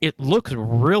 It looks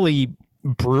really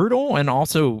brutal and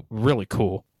also really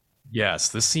cool. Yes,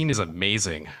 this scene is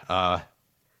amazing.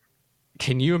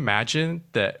 Can you imagine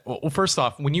that? Well, first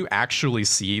off, when you actually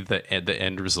see the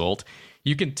end result,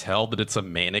 you can tell that it's a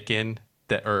mannequin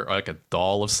or like a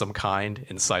doll of some kind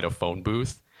inside a phone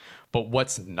booth. But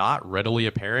what's not readily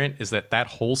apparent is that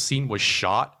whole scene was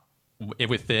shot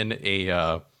within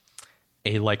a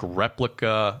like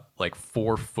replica, like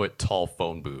 4-foot tall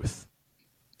phone booth.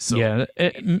 So yeah,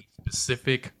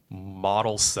 specific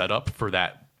model setup for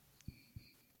that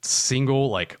single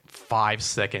like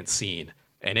 5-second scene,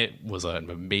 and it was an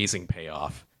amazing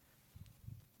payoff.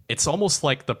 It's almost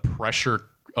like the pressure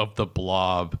of the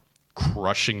blob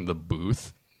crushing the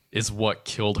booth is what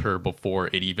killed her before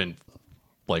it even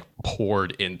like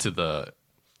poured into the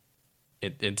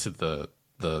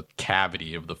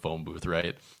cavity of the phone booth,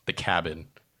 right? The cabin.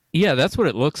 Yeah, that's what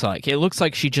it looks like. It looks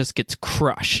like she just gets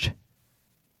crushed.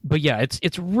 But yeah,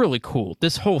 it's really cool.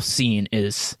 This whole scene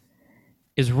is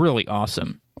really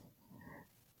awesome.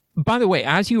 By the way,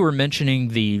 as you were mentioning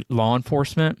the law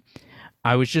enforcement,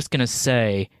 I was just going to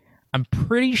say, I'm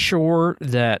pretty sure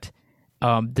that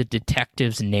the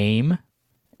detective's name,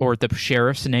 or the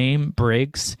sheriff's name,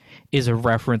 Briggs, is a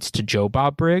reference to Joe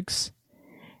Bob Briggs.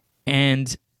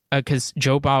 And because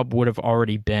Joe Bob would have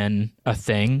already been a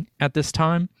thing at this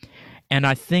time. And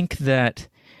I think that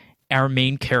our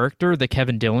main character, the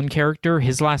Kevin Dillon character,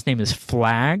 his last name is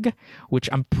Flag, which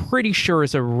I'm pretty sure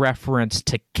is a reference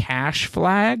to Cash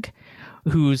Flag,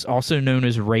 who's also known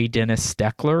as Ray Dennis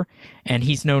Steckler, and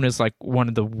he's known as like one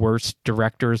of the worst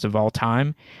directors of all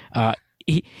time.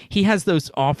 He has those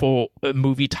awful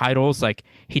movie titles, like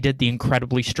he did The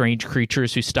Incredibly Strange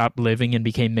Creatures Who Stopped Living and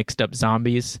Became Mixed Up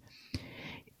Zombies.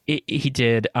 He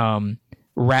did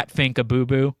Rat Fink a Boo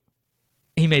Boo.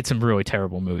 He made some really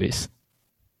terrible movies.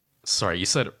 Sorry, you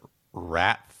said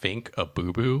Rat Fink a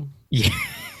Boo Boo? Yeah.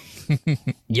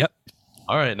 Yep.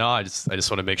 All right, no, I just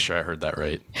want to make sure I heard that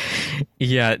right.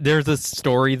 Yeah, there's a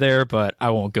story there, but I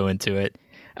won't go into it.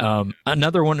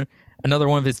 Another one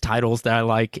of his titles that I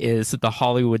like is The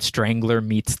Hollywood Strangler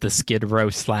meets the Skid Row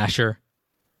Slasher.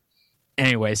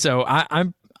 Anyway, so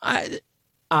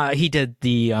he did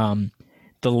the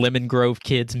Lemon Grove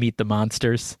Kids Meet the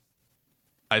Monsters.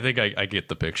 I think I get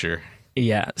the picture.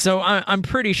 Yeah, so I'm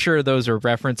pretty sure those are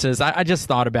references. I just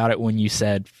thought about it when you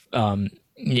said,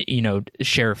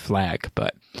 Sheriff Flag.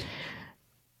 But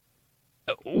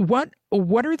what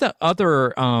are the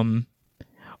other?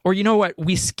 Or you know what?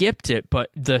 We skipped it, but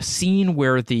the scene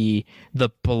where the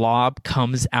blob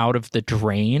comes out of the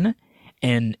drain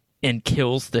and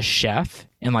kills the chef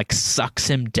and like sucks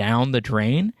him down the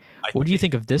drain. What do you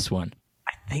think of this one?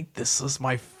 I think this is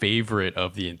my favorite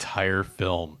of the entire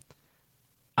film.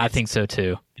 I think so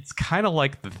too. It's kind of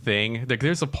like The Thing.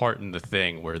 There's a part in The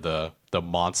Thing where the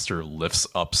monster lifts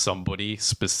up somebody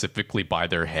specifically by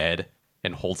their head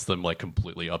and holds them like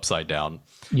completely upside down.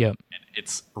 Yep. And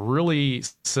it's really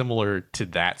similar to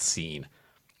that scene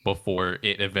before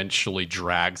it eventually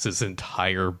drags his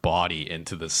entire body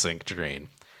into the sink drain.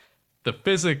 The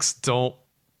physics don't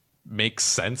make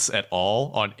sense at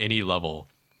all on any level,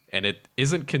 and it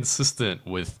isn't consistent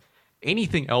with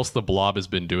anything else the Blob has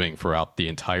been doing throughout the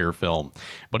entire film.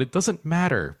 But it doesn't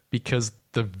matter because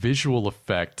the visual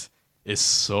effect is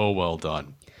so well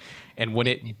done. And when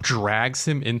it drags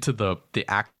him into the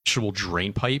actual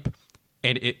drain pipe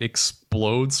and it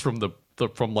explodes from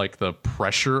the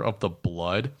pressure of the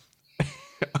blood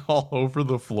all over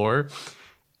the floor,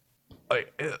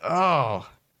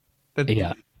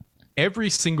 yeah. Every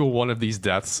single one of these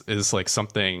deaths is like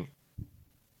something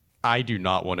I do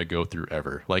not want to go through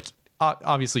ever. Like,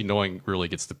 obviously no one really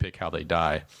gets to pick how they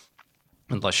die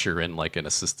unless you're in like an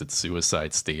assisted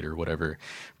suicide state or whatever.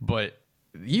 But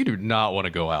you do not want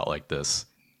to go out like this.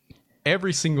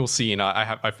 Every single scene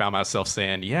I found myself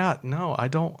saying, yeah, no, I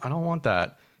don't want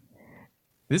that.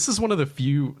 This is one of the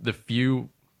few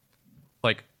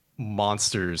like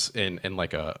monsters in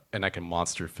like a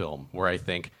monster film where I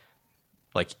think,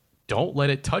 like, don't let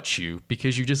it touch you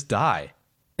because you just die.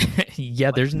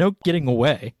 Yeah, there's no getting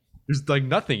away. There's like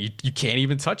nothing. You can't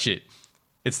even touch it.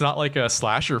 It's not like a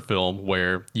slasher film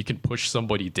where you can push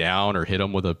somebody down or hit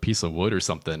them with a piece of wood or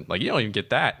something. Like, you don't even get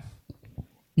that.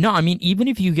 No, I mean, even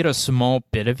if you get a small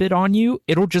bit of it on you,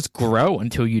 it'll just grow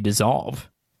until you dissolve.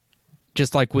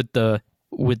 Just like with the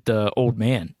old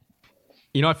man.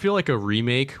 You know, I feel like a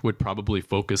remake would probably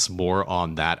focus more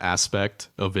on that aspect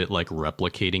of it, like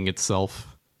replicating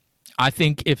itself. I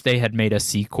think if they had made a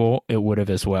sequel, it would have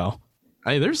as well.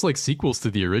 There's like sequels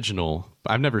to the original.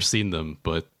 I've never seen them,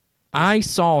 but I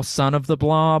saw Son of the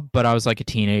Blob, but I was like a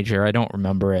teenager. I don't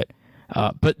remember it.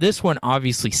 But this one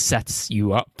obviously sets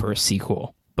you up for a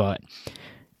sequel, but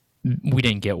we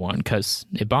didn't get one because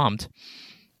it bombed.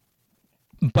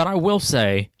 But I will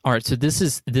say, all right, so this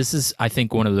is I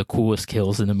think one of the coolest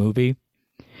kills in the movie.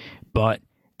 But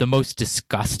the most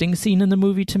disgusting scene in the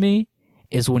movie to me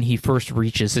is when he first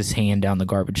reaches his hand down the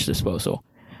garbage disposal.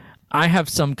 I have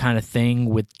some kind of thing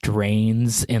with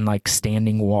drains and like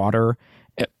standing water.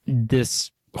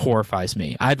 This horrifies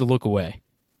me. I had to look away.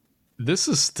 This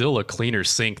is still a cleaner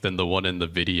sink than the one in the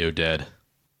Video Dead.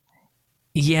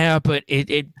 Yeah, but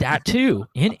it that too.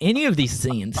 In any of these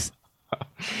scenes.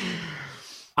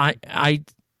 I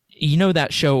you know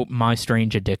that show My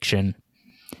Strange Addiction?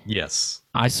 Yes.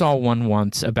 I saw one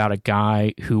once about a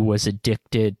guy who was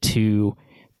addicted to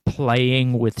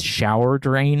playing with shower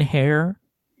drain hair.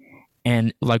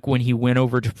 And like when he went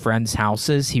over to friends'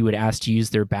 houses, he would ask to use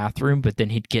their bathroom, but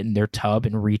then he'd get in their tub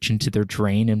and reach into their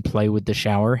drain and play with the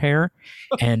shower hair.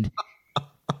 And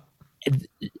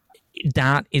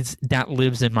that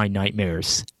lives in my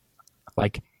nightmares.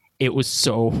 Like, it was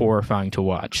so horrifying to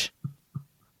watch.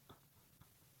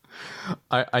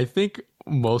 I think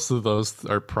most of those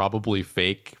are probably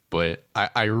fake, but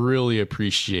I really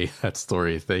appreciate that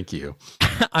story. Thank you.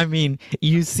 I mean,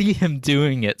 you see him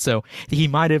doing it, so he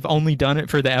might have only done it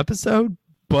for the episode,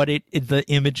 but the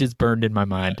image is burned in my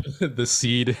mind. The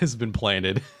seed has been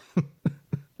planted.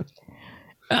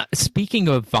 Speaking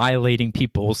of violating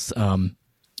people's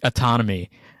autonomy,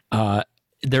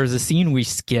 there's a scene we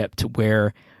skipped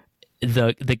where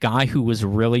the guy who was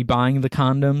really buying the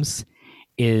condoms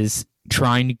is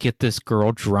trying to get this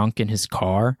girl drunk in his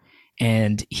car,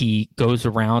 and he goes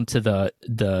around to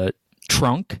the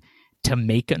trunk to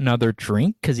make another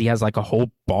drink because he has like a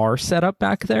whole bar set up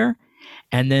back there.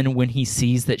 And then when he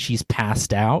sees that she's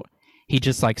passed out, he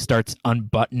just like starts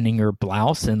unbuttoning her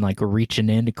blouse and like reaching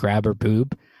in to grab her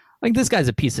boob. Like, this guy's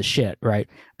a piece of shit, right?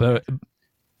 But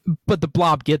the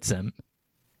Blob gets him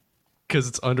because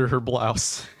it's under her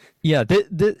blouse. Yeah,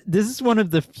 this is one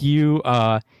of the few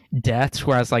deaths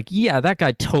where I was like, yeah, that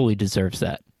guy totally deserves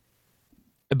that.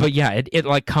 But yeah, it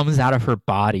like comes out of her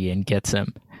body and gets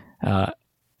him.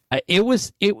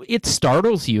 It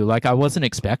startles you. Like, I wasn't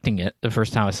expecting it the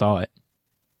first time I saw it.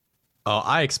 Oh,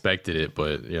 I expected it,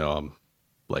 but I'm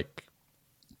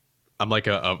like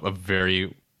a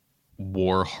very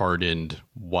war-hardened,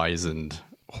 wizened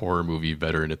horror movie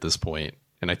veteran at this point.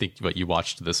 And I think you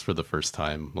watched this for the first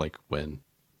time, like when?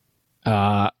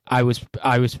 I was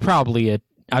probably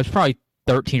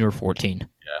 13 or 14.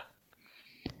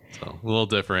 Yeah. So a little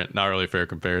different. Not really a fair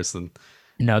comparison.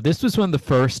 No, this was one of the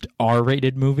first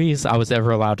R-rated movies I was ever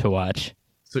allowed to watch.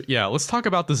 So yeah, let's talk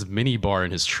about this mini bar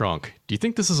in his trunk. Do you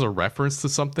think this is a reference to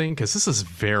something? Because this is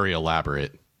very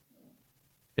elaborate.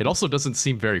 It also doesn't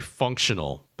seem very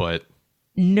functional, but...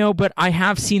 No, but I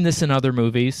have seen this in other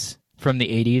movies from the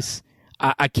 80s.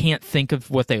 I can't think of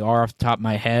what they are off the top of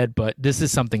my head, but this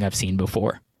is something I've seen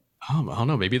before. I don't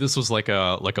know. Maybe this was like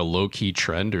a low-key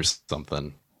trend or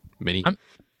something. Mini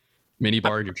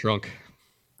bar in your trunk.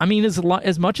 I mean,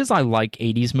 as much as I like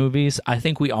 80s movies, I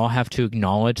think we all have to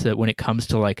acknowledge that when it comes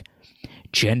to like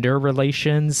gender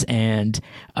relations and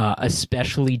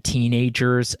especially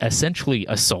teenagers essentially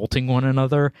assaulting one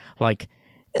another, like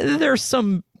there's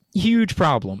some huge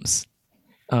problems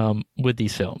with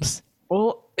these films.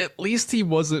 Well, at least he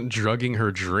wasn't drugging her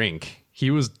drink.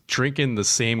 He was drinking the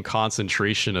same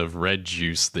concentration of red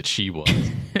juice that she was.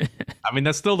 I mean,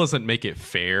 that still doesn't make it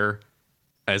fair.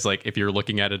 As like if you're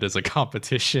looking at it as a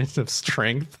competition of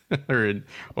strength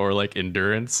or like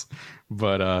endurance,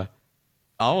 but I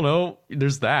don't know.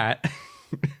 There's that.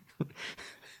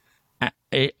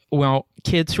 Well,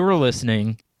 kids who are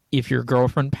listening, if your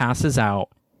girlfriend passes out,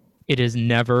 it is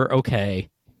never okay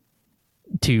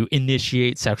to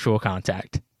initiate sexual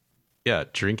contact. Yeah,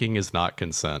 drinking is not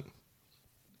consent.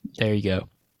 There you go.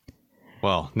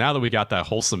 Well, now that we got that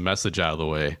wholesome message out of the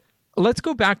way, let's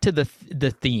go back to the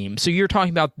theme. So you're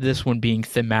talking about this one being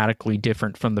thematically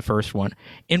different from the first one.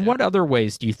 In what other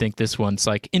ways do you think this one's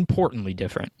like importantly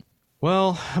different?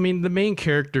 Well, I mean, the main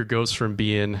character goes from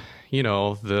being,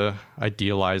 the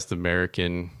idealized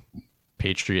American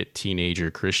patriot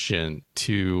teenager Christian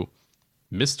to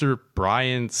Mr.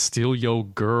 Brian Steal Yo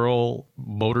Girl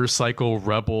motorcycle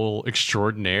rebel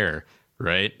extraordinaire,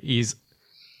 right? He's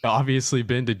obviously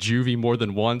been to juvie more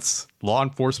than once. Law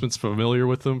enforcement's familiar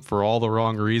with him for all the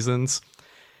wrong reasons.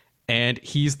 And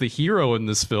he's the hero in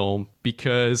this film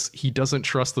because he doesn't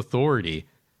trust authority.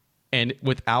 And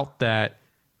without that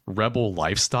rebel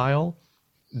lifestyle,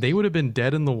 they would have been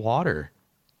dead in the water.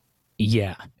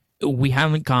 Yeah. We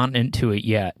haven't gotten into it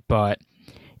yet, but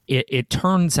it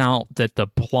turns out that the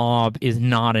Blob is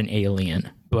not an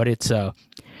alien, but it's a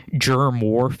germ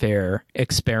warfare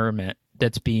experiment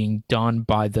that's being done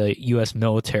by the U.S.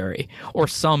 military or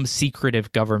some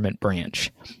secretive government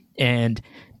branch. And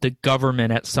the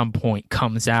government at some point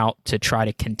comes out to try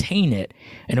to contain it.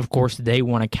 And of course, they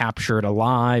want to capture it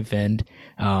alive. And,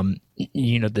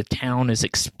 the town is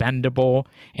expendable.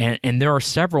 And there are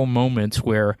several moments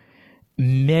where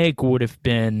Meg would have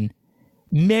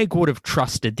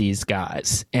trusted these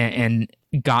guys and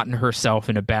gotten herself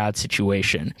in a bad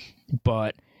situation.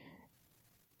 But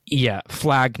yeah,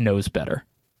 Flag knows better.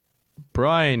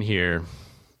 Brian here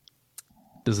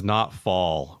does not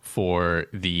fall for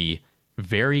the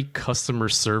very customer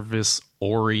service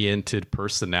oriented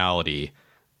personality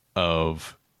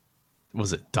of,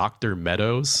 was it Dr.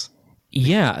 Meadows?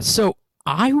 Yeah, so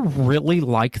I really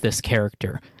like this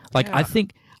character. Like, yeah.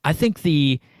 I think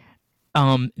the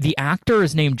actor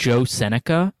is named Joe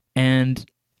Seneca, and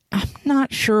I'm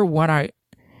not sure what I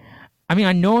mean,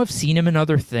 I know I've seen him in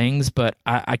other things, but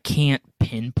I can't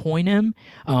pinpoint him.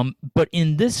 But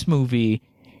in this movie,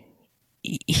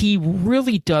 he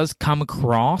really does come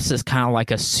across as kind of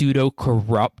like a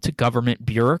pseudo-corrupt government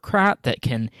bureaucrat that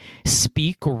can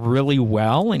speak really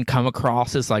well and come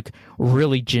across as like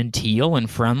really genteel and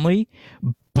friendly.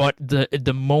 But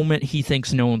the moment he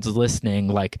thinks no one's listening,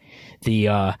 like he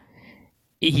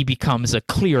becomes a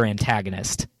clear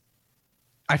antagonist.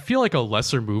 I feel like a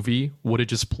lesser movie would have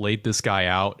just played this guy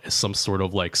out as some sort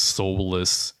of like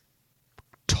soulless,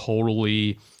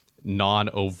 totally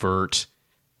non-overt,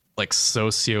 like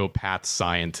sociopath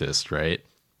scientist, right?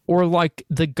 Or like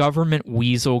the government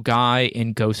weasel guy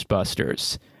in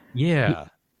Ghostbusters. Yeah.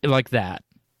 Like that.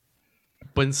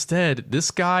 But instead,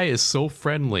 this guy is so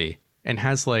friendly and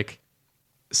has like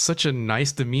such a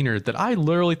nice demeanor that I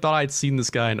literally thought I'd seen this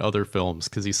guy in other films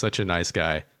because he's such a nice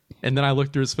guy. And then I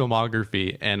looked through his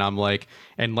filmography and I'm like,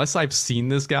 unless I've seen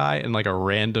this guy in like a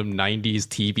random 90s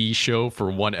TV show for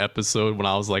one episode when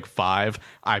I was like 5,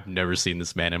 I've never seen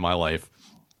this man in my life.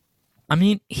 I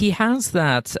mean, he has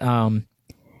that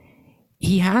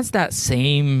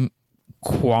same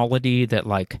quality that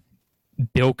like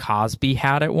Bill Cosby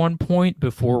had at one point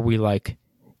before we like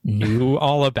knew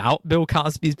all about Bill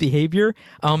Cosby's behavior.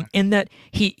 In that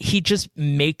he just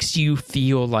makes you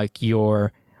feel like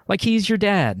he's your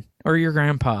dad or your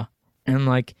grandpa, and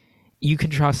like you can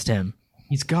trust him.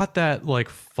 He's got that like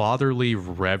fatherly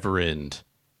reverend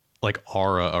like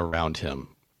aura around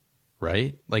him,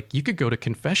 right? Like you could go to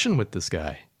confession with this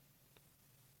guy.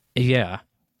 Yeah.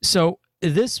 So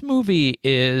this movie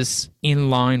is in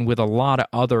line with a lot of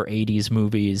other 80s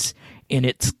movies in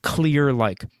its clear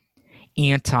like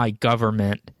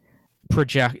anti-government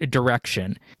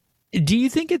direction. Do you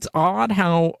think it's odd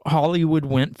how Hollywood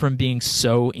went from being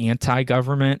so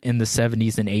anti-government in the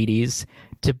 70s and 80s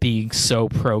to being so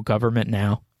pro-government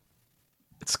now?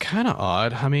 It's kind of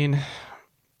odd. I mean,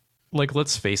 like,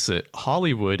 let's face it,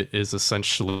 Hollywood is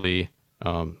essentially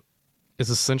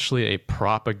a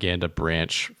propaganda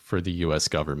branch for the US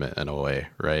government in a way,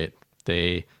 right?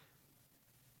 They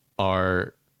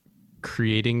are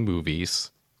creating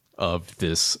movies of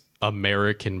this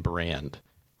American brand,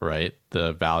 right?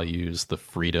 The values, the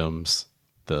freedoms,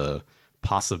 the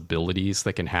possibilities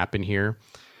that can happen here.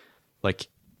 Like,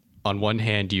 on one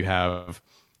hand, you have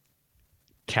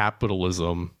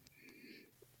capitalism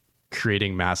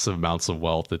creating massive amounts of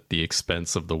wealth at the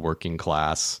expense of the working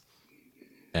class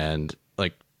and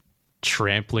like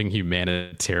trampling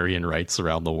humanitarian rights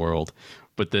around the world.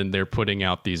 But then they're putting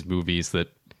out these movies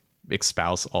that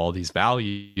espouse all these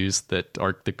values that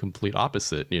are the complete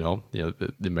opposite. The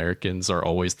Americans are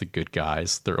always the good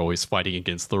guys. They're always fighting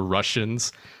against the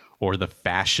Russians or the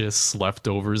fascists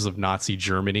leftovers of Nazi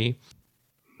Germany.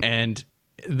 And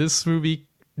this movie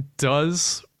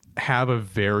does have a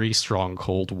very strong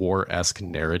Cold War-esque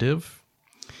narrative,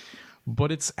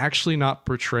 but it's actually not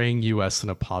portraying US in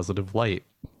a positive light.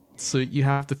 So you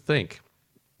have to think,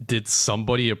 did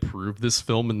somebody approve this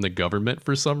film in the government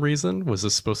for some reason? Was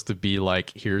this supposed to be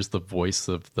like, here's the voice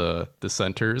of the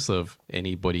dissenters of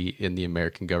anybody in the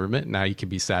American government? Now you can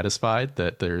be satisfied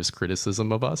that there's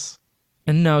criticism of us?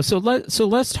 And no, so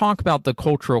let's talk about the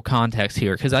cultural context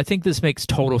here, because I think this makes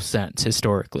total sense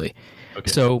historically.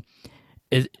 Okay. So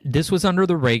this was under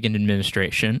the Reagan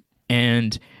administration,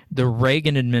 and the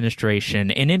Reagan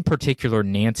administration, and in particular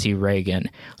Nancy Reagan,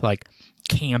 like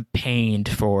campaigned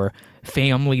for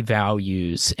family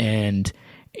values and,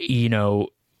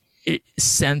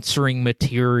 censoring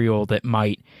material that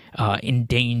might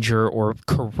endanger or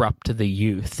corrupt the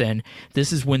youth. And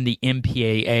this is when the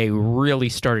MPAA really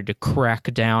started to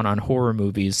crack down on horror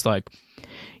movies. Like,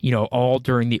 all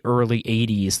during the early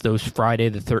 80s, those Friday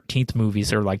the 13th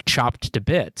movies are like chopped to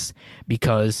bits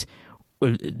because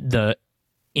the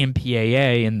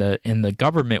MPAA and the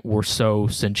government were so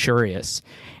censorious.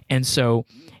 And so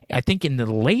I think in the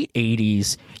late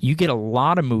 80s, you get a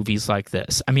lot of movies like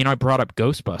this. I mean, I brought up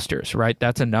Ghostbusters, right?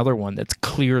 That's another one that's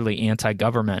clearly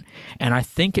anti-government. And I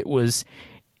think it was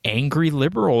angry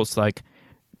liberals like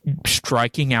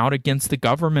striking out against the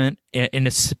government, and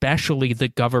especially the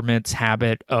government's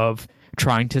habit of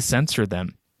trying to censor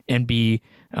them and be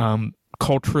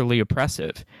culturally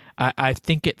oppressive. I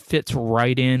think it fits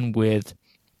right in with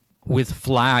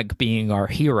Flag being our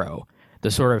hero,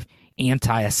 the sort of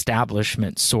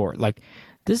anti-establishment sort. Like,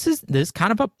 this is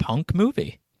kind of a punk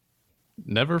movie.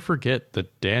 Never forget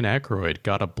that Dan Aykroyd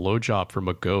got a blowjob from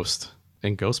a ghost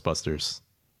in Ghostbusters.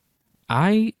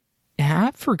 I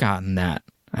have forgotten that.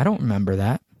 I don't remember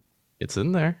that. It's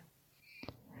in there.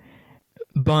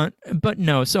 But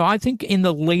no, so I think in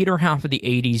the later half of the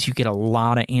 80s, you get a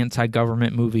lot of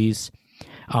anti-government movies.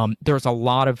 There's a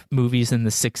lot of movies in the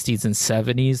 60s and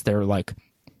 70s that are like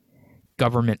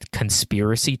government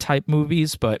conspiracy type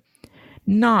movies, but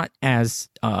not as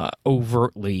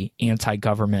overtly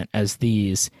anti-government as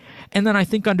these. And then I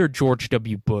think under George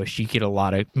W. Bush, you get a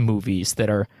lot of movies that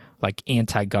are like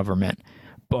anti-government.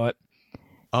 But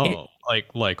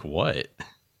like what?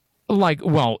 Like,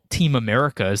 well, Team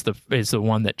America is the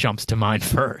one that jumps to mind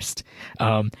first.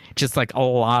 Just like a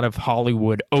lot of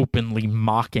Hollywood openly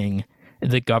mocking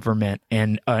the government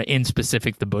and in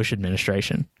specific the Bush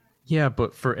administration. Yeah,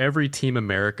 but for every Team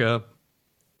America,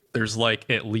 there's like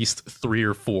at least 3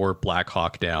 or 4 Black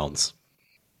Hawk Downs.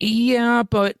 Yeah,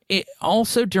 but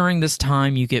also during this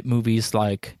time you get movies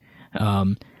like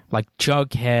Jughead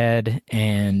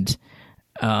and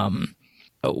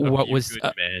what was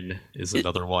Good Men is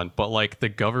another one, but like the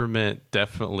government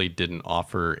definitely didn't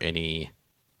offer any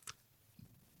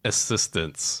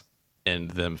assistance in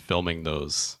them filming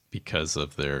those because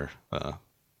of their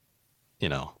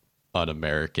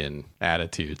un-American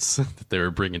attitudes that they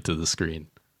were bringing to the screen.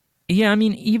 Yeah, I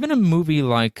mean, even a movie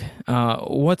like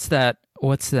what's that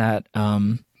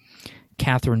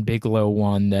Catherine Bigelow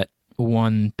one that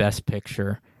won Best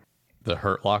Picture? The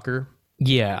Hurt Locker?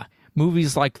 Yeah.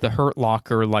 Movies like The Hurt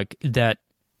Locker, like that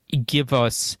give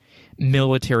us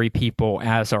military people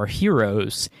as our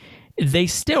heroes, they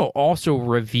still also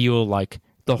reveal like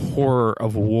the horror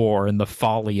of war and the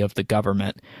folly of the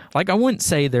government. Like I wouldn't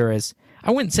say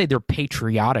they're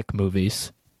patriotic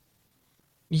movies.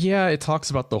 Yeah, it talks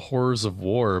about the horrors of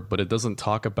war, but it doesn't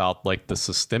talk about like the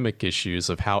systemic issues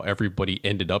of how everybody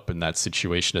ended up in that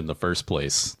situation in the first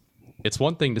place. It's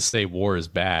one thing to say war is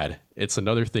bad. It's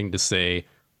another thing to say,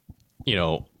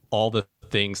 all the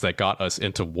things that got us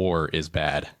into war is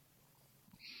bad.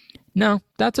 No,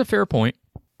 that's a fair point.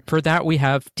 For that, we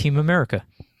have Team America.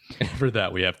 For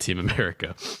that, we have Team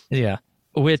America. Yeah.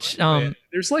 Which,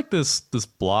 there's like this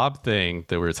Blob thing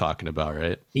that we were talking about,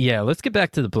 right? Yeah, let's get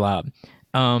back to the Blob.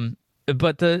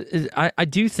 But I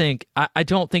do think I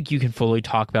don't think you can fully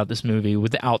talk about this movie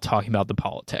without talking about the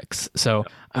politics. So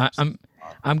I'm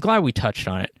glad we touched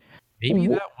on it. Maybe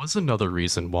that was another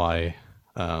reason why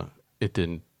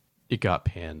it got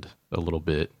panned a little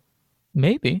bit.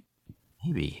 Maybe.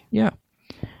 Yeah.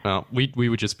 We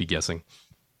would just be guessing.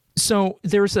 So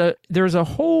there's a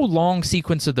whole long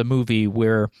sequence of the movie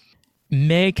where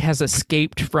Meg has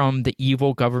escaped from the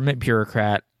evil government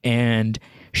bureaucrat, and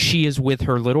she is with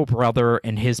her little brother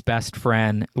and his best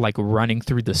friend, like running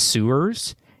through the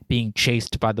sewers, being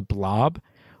chased by the Blob.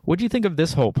 What do you think of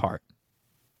this whole part?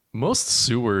 Most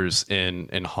sewers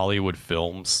in Hollywood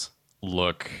films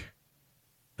look,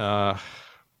 well,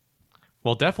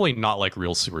 definitely not like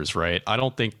real sewers, right? I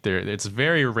don't think it's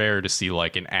very rare to see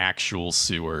like an actual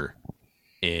sewer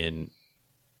in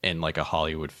like a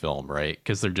Hollywood film, right?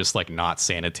 Because they're just like not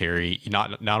sanitary.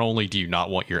 Not only do you not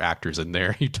want your actors in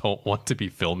there, you don't want to be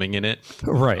filming in it.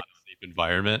 Right. It's not a safe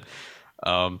environment.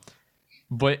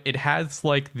 But it has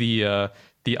like the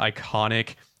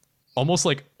iconic, almost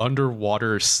like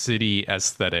underwater city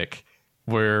aesthetic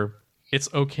where it's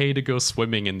okay to go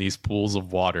swimming in these pools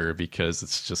of water because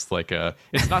it's just like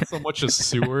it's not so much a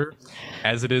sewer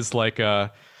as it is like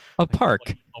a park,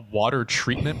 like a water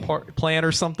treatment plant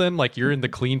or something. Like you're in the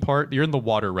clean part, you're in the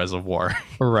water reservoir.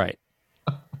 Right.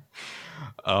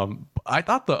 I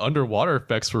thought the underwater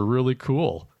effects were really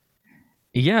cool.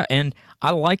 Yeah, and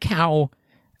I like how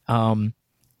the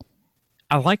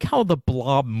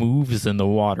Blob moves in the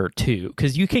water too,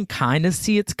 because you can kind of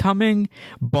see it's coming,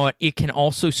 but it can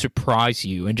also surprise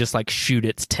you and just like shoot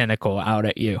its tentacle out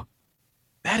at you.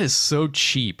 That is so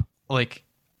cheap. Like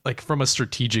from a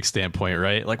strategic standpoint,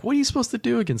 right? Like, what are you supposed to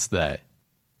do against that?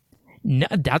 No,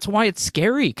 that's why it's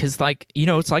scary, because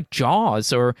it's like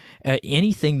Jaws or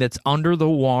anything that's under the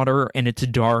water and it's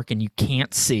dark and you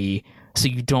can't see, so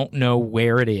you don't know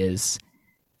where it is.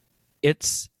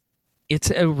 It's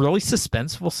a really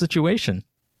suspenseful situation.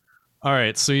 All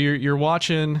right, so you're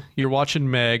watching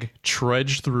Meg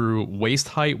trudge through waist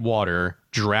height water,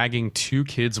 dragging 2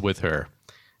 kids with her,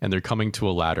 and they're coming to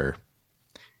a ladder.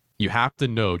 You have to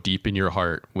know deep in your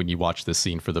heart when you watch this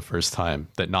scene for the first time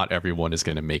that not everyone is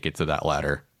going to make it to that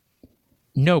ladder.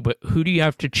 No, but who do you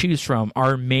have to choose from?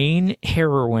 Our main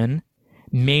heroine,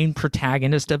 main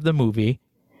protagonist of the movie,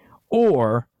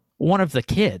 or one of the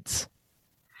kids?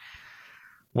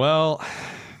 Well,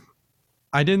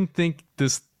 I didn't think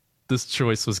this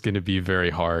choice was going to be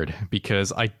very hard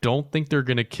because I don't think they're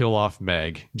going to kill off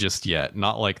Meg just yet.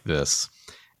 Not like this.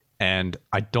 And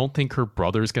I don't think her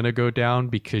brother's going to go down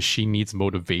because she needs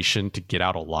motivation to get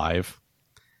out alive.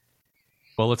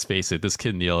 Well, let's face it, this kid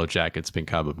in the yellow jacket's been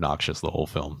kind of obnoxious the whole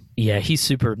film. Yeah, he's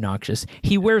super obnoxious.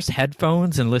 He wears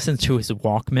headphones and listens to his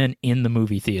Walkman in the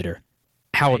movie theater.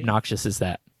 How obnoxious is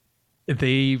that?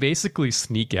 They basically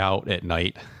sneak out at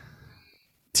night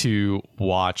to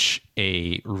watch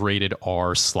a rated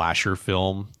R slasher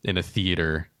film in a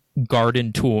theater.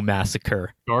 Garden Tool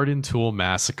Massacre.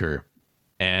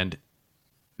 And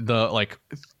the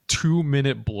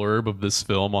 2-minute blurb of this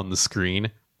film on the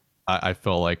screen, I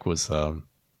felt like was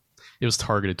it was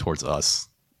targeted towards us.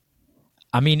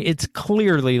 I mean, it's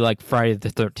clearly like Friday the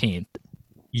 13th.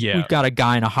 Yeah, We've got a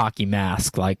guy in a hockey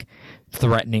mask, like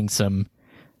threatening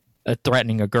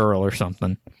a girl or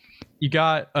something. you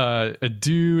got a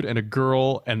dude and a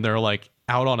girl, and they're like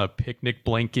out on a picnic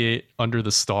blanket under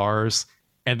the stars.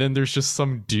 And then there's just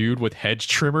some dude with hedge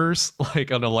trimmers, like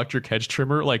an electric hedge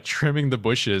trimmer, like trimming the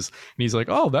bushes. And he's like,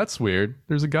 oh, that's weird.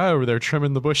 There's a guy over there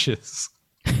trimming the bushes.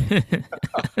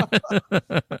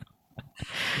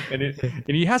 and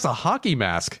he has a hockey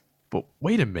mask. But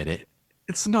wait a minute.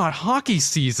 It's not hockey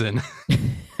season.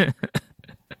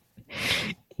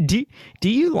 Do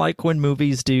you like when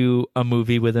movies do a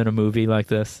movie within a movie like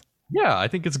this? Yeah, I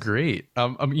think it's great.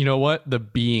 You know what? The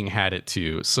Being had it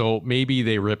too. So maybe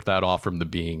they ripped that off from The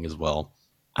Being as well.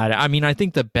 I mean, I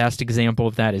think the best example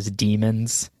of that is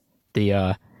Demons,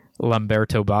 the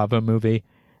Lamberto Bava movie.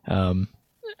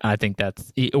 I think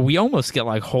we almost get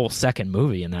like whole second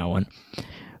movie in that one.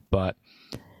 But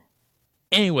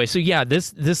anyway, so yeah,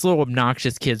 this little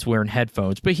obnoxious kid's wearing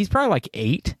headphones, but he's probably like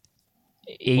 8.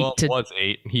 Was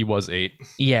 8. He was 8.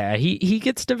 Yeah, he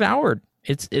gets devoured.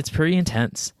 It's pretty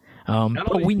intense.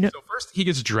 But we know. So first he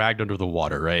gets dragged under the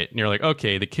water, right? And you're like,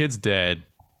 okay, the kid's dead,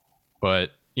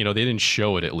 but they didn't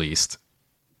show it at least.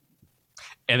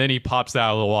 And then he pops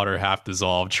out of the water, half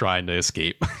dissolved, trying to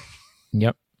escape.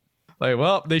 Yep. Like,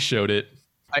 well, they showed it.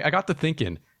 I got to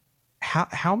thinking,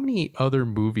 how many other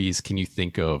movies can you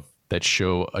think of that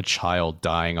show a child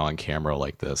dying on camera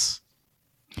like this?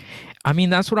 I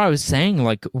mean, that's what I was saying.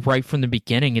 Like, right from the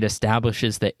beginning, it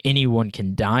establishes that anyone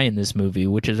can die in this movie,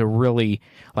 which is a really,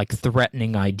 like,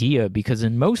 threatening idea, because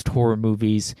in most horror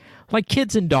movies, like,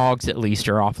 kids and dogs, at least,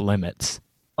 are off limits.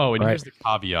 Oh, and right? Here's the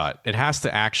caveat. It has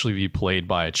to actually be played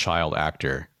by a child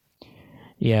actor.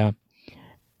 Yeah.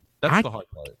 That's the hard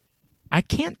part. I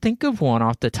can't think of one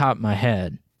off the top of my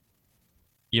head.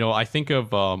 I think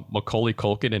of Macaulay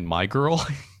Culkin in My Girl.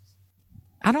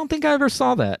 I don't think I ever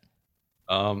saw that.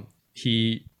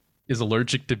 He is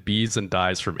allergic to bees and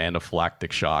dies from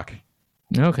anaphylactic shock.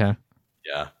 Okay.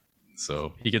 Yeah.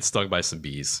 So he gets stung by some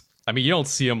bees. I mean, you don't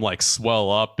see him like swell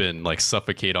up and like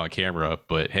suffocate on camera,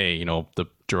 but hey, the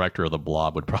director of the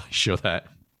Blob would probably show that.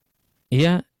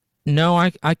 Yeah. No,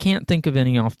 I can't think of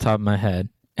any off the top of my head.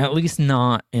 At least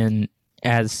not in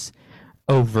as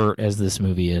overt as this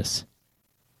movie is.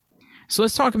 So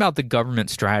let's talk about the government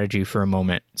strategy for a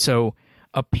moment. So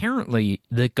apparently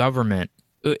the government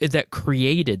that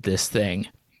created this thing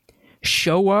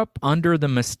show up under the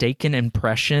mistaken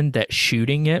impression that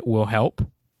shooting it will help.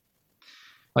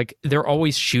 Like, they're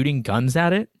always shooting guns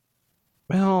at it.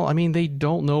 Well, I mean, they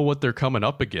don't know what they're coming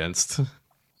up against,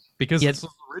 because this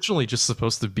was originally just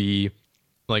supposed to be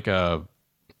like a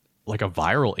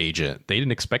viral agent. They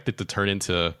didn't expect it to turn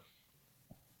into,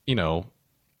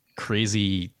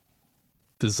 crazy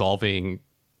dissolving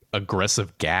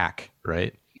aggressive gack,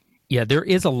 right? Yeah, there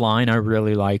is a line I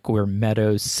really like where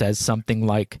Meadows says something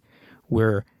like,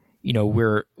 we're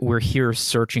here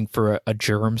searching for a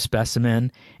germ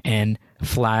specimen, and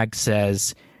Flag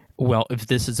says, well, if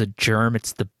this is a germ,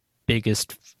 it's the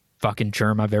biggest fucking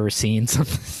germ I've ever seen.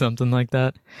 Something like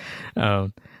that. I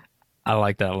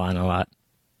like that line a lot.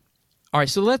 All right,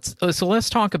 so let's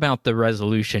talk about the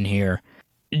resolution here.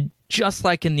 Just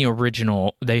like in the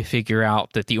original, they figure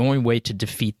out that the only way to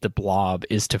defeat the Blob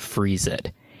is to freeze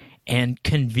it. And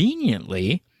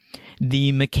conveniently,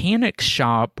 the mechanic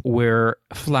shop where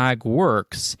Flag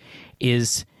works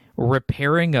is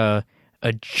repairing a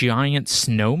giant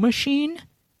snow machine.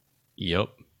 Yep.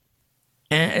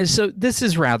 And so this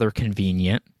is rather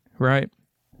convenient, right?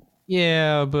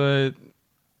 Yeah, but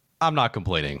I'm not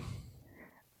complaining.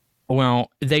 Well,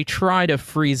 they try to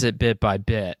freeze it bit by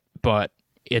bit, but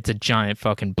it's a giant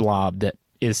fucking blob that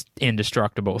is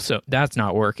indestructible, so that's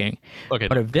not working. Okay.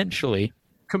 But eventually...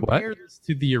 Compare this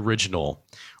to the original,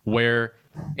 where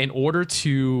in order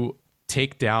to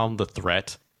take down the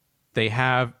threat, they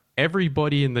have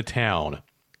everybody in the town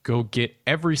go get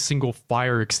every single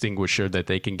fire extinguisher that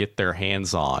they can get their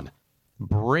hands on,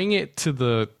 bring it to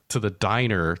the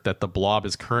diner that the Blob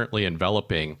is currently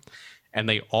enveloping, and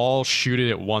they all shoot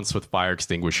it at once with fire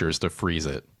extinguishers to freeze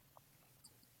it.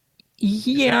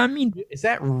 Yeah, is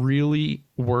that really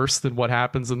worse than what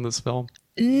happens in this film?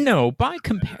 No, by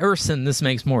comparison, this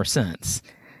makes more sense.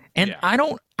 And yeah. I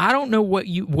don't know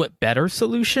what better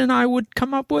solution I would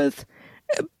come up with,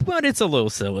 but it's a little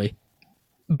silly.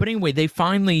 But anyway, they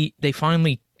finally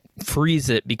freeze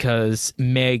it because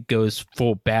Meg goes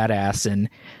full badass and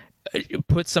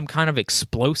puts some kind of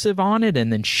explosive on it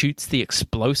and then shoots the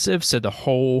explosive, so the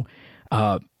whole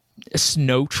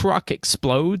snow truck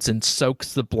explodes and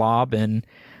soaks the Blob in,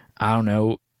 I don't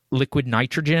know, liquid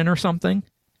nitrogen or something.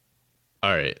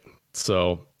 All right.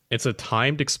 So it's a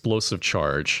timed explosive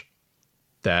charge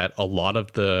that a lot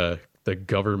of the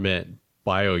government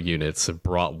bio units have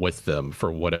brought with them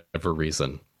for whatever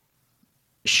reason.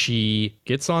 She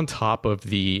gets on top of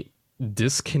the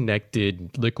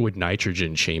disconnected liquid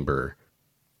nitrogen chamber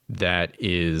that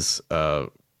is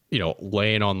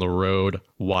laying on the road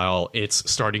while it's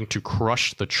starting to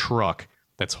crush the truck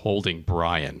that's holding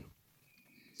Brian.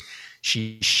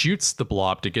 She shoots the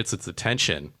Blob to get its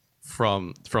attention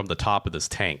from the top of this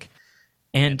tank.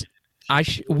 And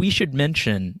we should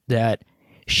mention that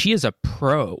she is a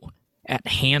pro at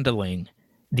handling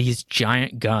these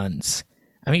giant guns.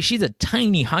 I mean, she's a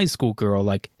tiny high school girl.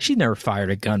 Like, she's never fired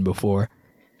a gun before.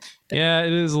 Yeah,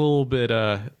 it is a little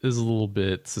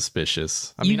bit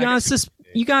suspicious. I mean,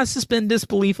 you gotta suspend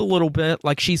disbelief a little bit.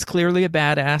 Like, she's clearly a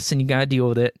badass, and you gotta deal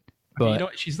with it.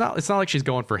 But she's not. It's not like she's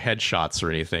going for headshots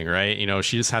or anything, right?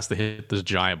 She just has to hit this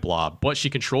giant blob. But she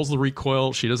controls the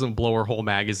recoil. She doesn't blow her whole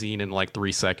magazine in like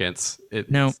 3 seconds.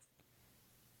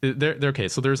 They're okay.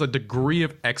 So there's a degree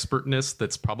of expertness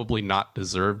that's probably not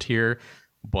deserved here,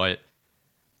 but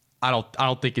I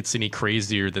don't think it's any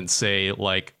crazier than, say,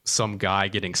 like some guy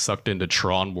getting sucked into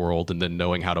Tron World and then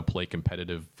knowing how to play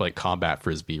competitive like combat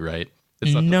frisbee, right?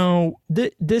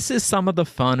 This is some of the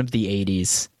fun of the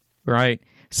 80s, right?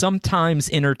 Sometimes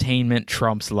entertainment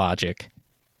trumps logic,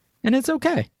 and it's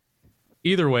okay.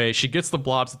 Either way, she gets the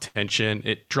Blob's attention.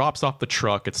 It drops off the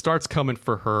truck. It starts coming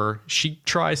for her. She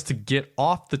tries to get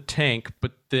off the tank,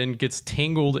 but then gets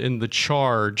tangled in the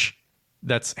charge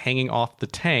that's hanging off the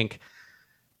tank.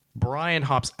 Brian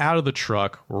hops out of the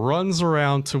truck, runs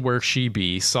around to where she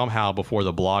be somehow before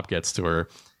the Blob gets to her,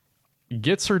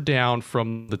 gets her down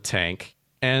from the tank,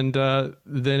 and then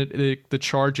the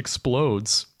charge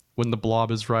explodes when the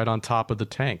Blob is right on top of the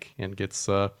tank and gets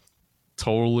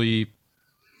totally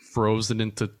frozen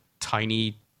into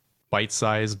tiny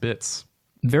bite-sized bits.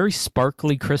 Very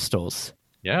sparkly crystals.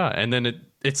 Yeah, and then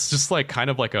it's just like kind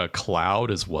of like a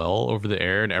cloud as well over the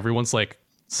air, and everyone's like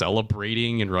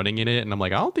celebrating and running in it, and I'm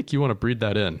like, I don't think you want to breathe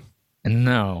that in.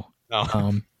 No.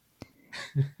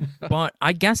 But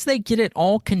I guess they get it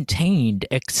all contained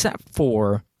except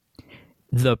for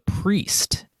the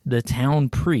priest, the town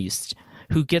priest,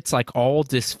 who gets like all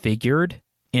disfigured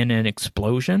in an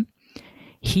explosion.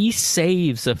 He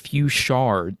saves a few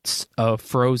shards of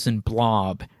frozen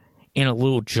Blob in a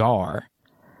little jar.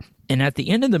 And at the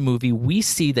end of the movie, we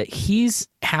see that he's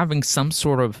having some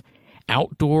sort of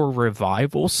outdoor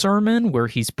revival sermon where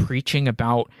he's preaching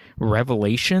about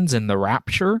revelations and the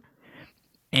rapture.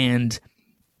 And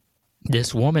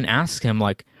this woman asks him,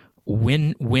 like,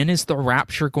 when is the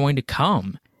rapture going to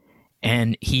come?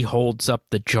 And he holds up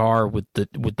the jar with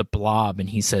the Blob, and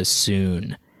he says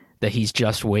soon, that he's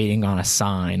just waiting on a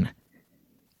sign.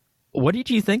 What did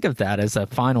you think of that as a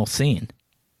final scene?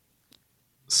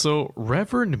 So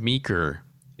Reverend Meeker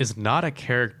is not a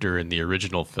character in the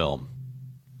original film,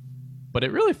 but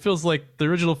it really feels like the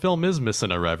original film is missing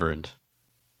a Reverend.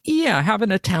 Yeah,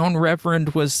 having a town reverend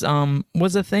was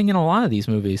a thing in a lot of these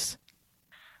movies.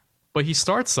 But he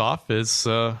starts off as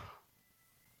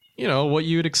what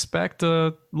you'd expect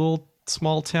a little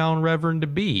small town reverend to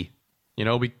be.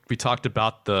 We talked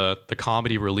about the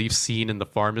comedy relief scene in the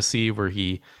pharmacy where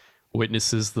he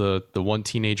witnesses the one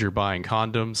teenager buying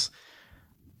condoms.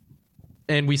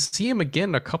 And we see him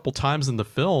again a couple times in the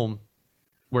film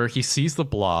where he sees the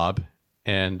Blob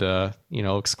and,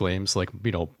 exclaims like,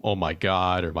 oh my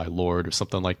God, or my Lord, or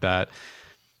something like that.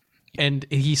 And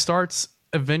he starts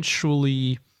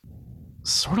eventually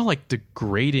sort of like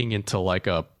degrading into like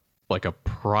a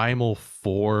primal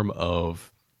form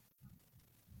of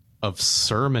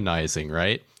sermonizing,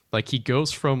 right? Like he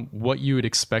goes from what you would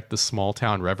expect the small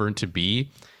town reverend to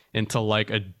be into like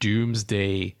a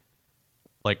doomsday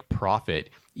like prophet.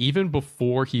 Even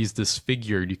before he's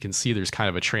disfigured, you can see there's kind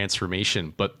of a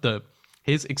transformation, but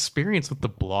his experience with the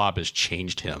Blob has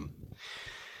changed him.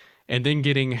 And then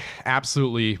getting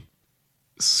absolutely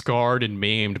scarred and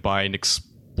maimed by an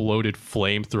exploded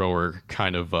flamethrower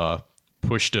kind of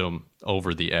pushed him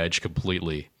over the edge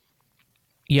completely.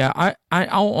 Yeah,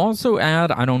 I'll also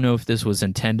add, I don't know if this was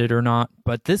intended or not,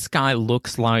 but this guy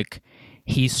looks like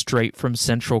he's straight from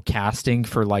central casting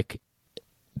for like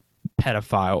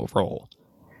pedophile role.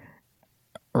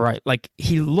 Right, like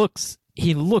he looks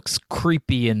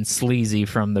creepy and sleazy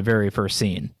from the very first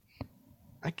scene.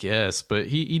 I guess, but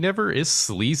he never is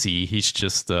sleazy. He's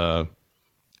just an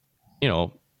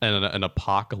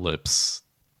apocalypse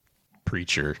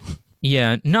preacher.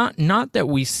 Yeah, not that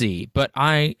we see, but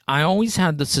I always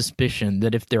had the suspicion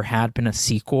that if there had been a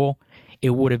sequel,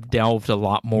 it would have delved a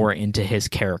lot more into his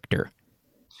character.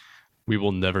 We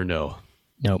will never know.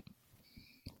 Nope.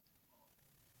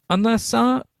 Unless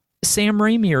Sam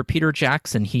Raimi or Peter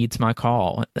Jackson heeds a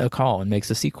call and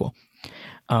makes a sequel.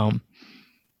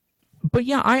 But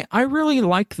yeah, I really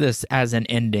like this as an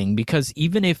ending because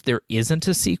even if there isn't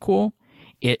a sequel,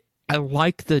 I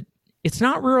like it's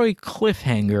not really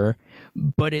cliffhanger,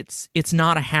 but it's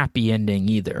not a happy ending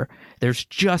either. There's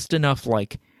just enough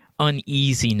like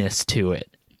uneasiness to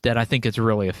it that I think is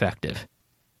really effective.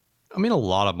 I mean, a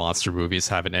lot of monster movies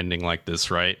have an ending like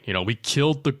this, right? You know, we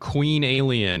killed the queen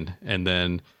alien, and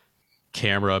then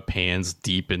camera pans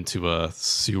deep into a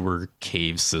sewer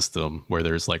cave system where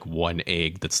there's like one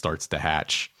egg that starts to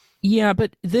hatch. Yeah,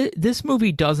 but this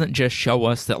movie doesn't just show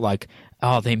us that, like,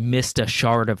 oh, they missed a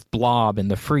shard of Blob in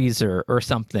the freezer or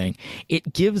something.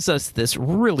 It gives us this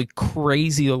really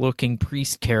crazy-looking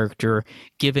priest character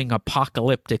giving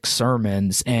apocalyptic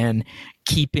sermons and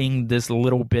keeping this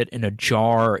little bit in a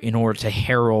jar in order to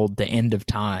herald the end of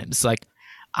times. Like,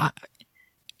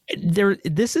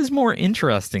 this is more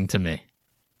interesting to me.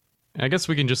 I guess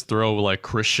we can just throw, like,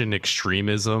 Christian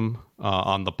extremism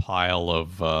on the pile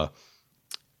of...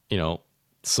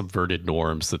 subverted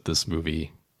norms that this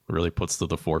movie really puts to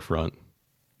the forefront.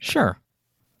 Sure.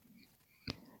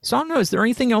 So I don't know, is there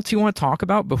anything else you want to talk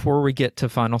about before we get to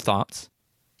final thoughts?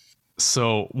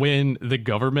 So when the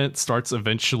government starts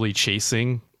eventually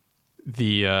chasing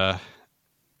the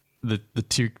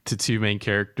two main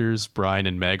characters, Brian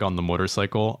and Meg, on the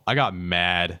motorcycle, I got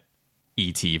mad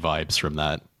E.T. vibes from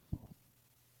that.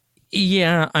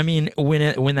 Yeah, I mean,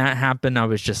 when that happened, I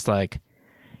was just like,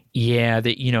 yeah,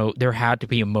 there had to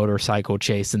be a motorcycle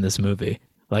chase in this movie.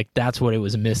 Like, that's what it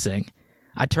was missing.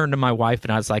 I turned to my wife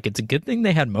and I was like, it's a good thing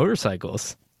they had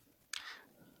motorcycles.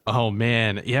 Oh,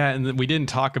 man. Yeah, and we didn't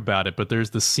talk about it, but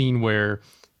there's the scene where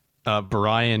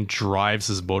Brian drives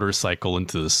his motorcycle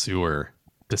into the sewer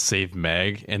to save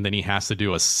Meg, and then he has to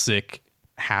do a sick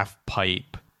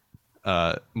half-pipe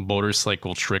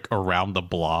motorcycle trick around the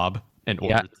blob in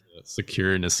order to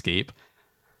secure an escape.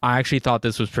 I actually thought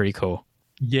this was pretty cool.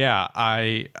 Yeah,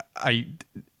 I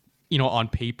on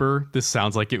paper, this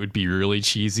sounds like it would be really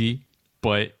cheesy,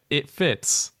 but it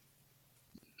fits.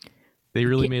 They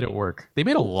really made it work. They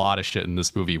made a lot of shit in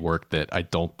this movie work that I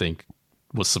don't think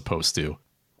was supposed to.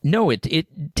 No, it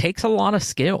takes a lot of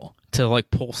skill to like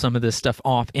pull some of this stuff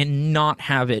off and not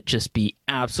have it just be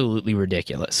absolutely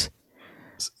ridiculous.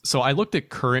 So I looked at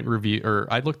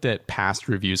I looked at past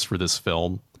reviews for this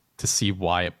film to see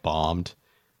why it bombed.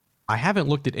 I haven't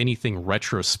looked at anything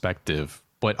retrospective,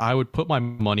 but I would put my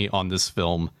money on this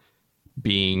film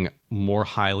being more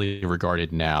highly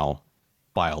regarded now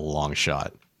by a long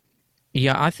shot.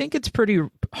 Yeah, I think it's pretty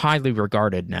highly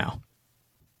regarded now.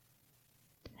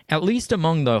 At least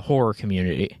among the horror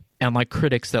community and like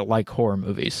critics that like horror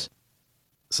movies.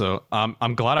 So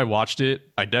I'm glad I watched it.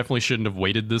 I definitely shouldn't have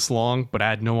waited this long, but I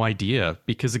had no idea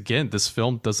because, again, this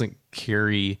film doesn't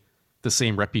carry the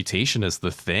same reputation as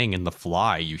The Thing and The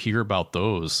Fly. You hear about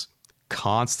those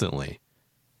constantly.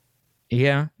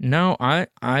 Yeah, no,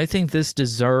 I think this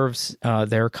deserves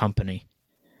their company.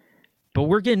 But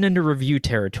we're getting into review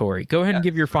territory. Go ahead and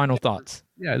give your final thoughts.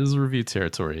 Yeah, this is review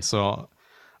territory. So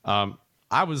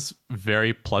I was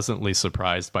very pleasantly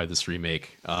surprised by this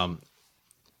remake.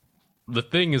 The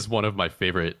Thing is one of my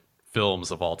favorite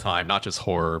films of all time, not just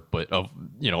horror, but of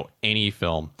any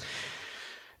film.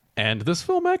 And this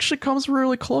film actually comes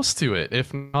really close to it,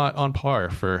 if not on par,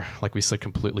 for, like we said,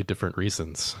 completely different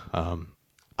reasons.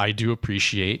 I do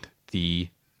appreciate the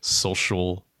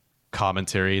social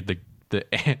commentary, the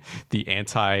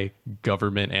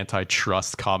anti-government,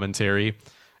 antitrust commentary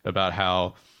about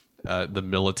how the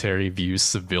military views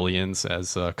civilians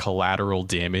as collateral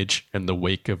damage in the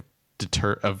wake of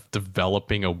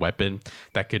developing a weapon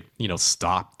that could,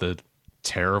 stop the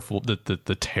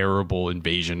terrible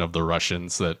invasion of the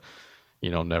Russians that,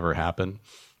 never happened.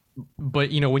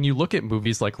 But, when you look at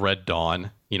movies like Red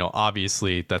Dawn,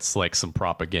 obviously that's like some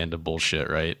propaganda bullshit,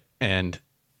 right? And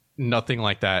nothing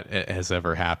like that has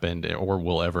ever happened or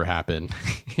will ever happen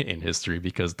in history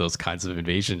because those kinds of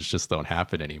invasions just don't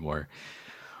happen anymore.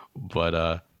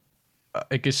 But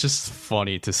it's just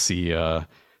funny to see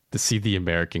the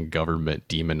American government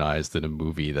demonized in a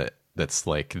movie that's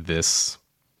like this,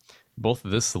 both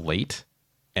this late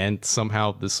and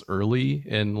somehow this early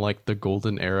in like the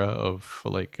golden era of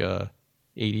like 80s,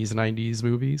 90s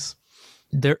movies.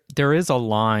 There is a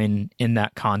line in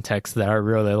that context that I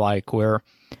really like where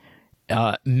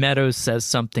Meadows says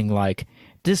something like,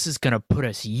 this is going to put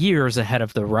us years ahead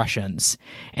of the Russians.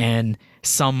 And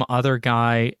some other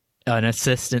guy, an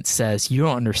assistant, says, you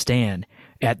don't understand.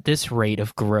 At this rate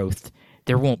of growth,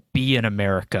 there won't be an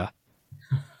America.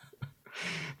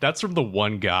 That's from the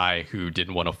one guy who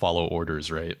didn't want to follow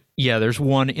orders, right? Yeah, there's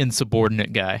one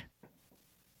insubordinate guy.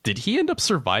 Did he end up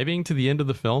surviving to the end of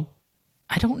the film?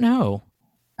 I don't know.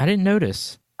 I didn't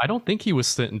notice. I don't think he was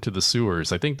sent into the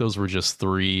sewers. I think those were just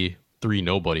three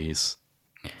nobodies.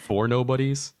 4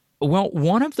 nobodies? Well,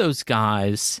 one of those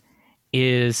guys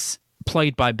is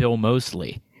played by Bill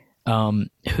Moseley,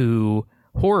 who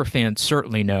horror fans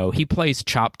certainly know. He plays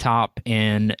Chop Top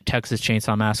in Texas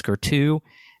Chainsaw Massacre 2,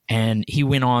 and he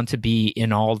went on to be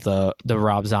in all the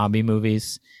Rob Zombie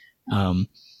movies.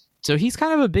 So he's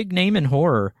kind of a big name in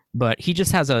horror, but he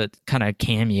just has a kind of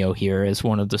cameo here as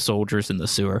one of the soldiers in the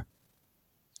sewer.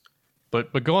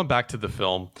 But going back to the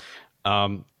film,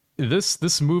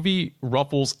 this movie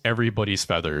ruffles everybody's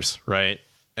feathers, right?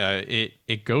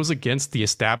 It goes against the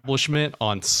establishment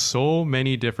on so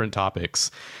many different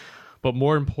topics. But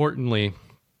more importantly,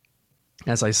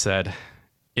 as I said,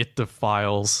 it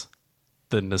defiles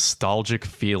the nostalgic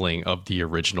feeling of the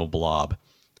original Blob.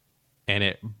 And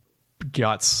it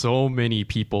got so many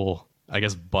people, I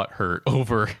guess, butthurt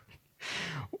over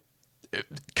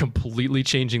completely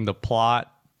changing the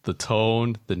plot, the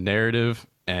tone, the narrative,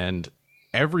 and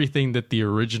everything that the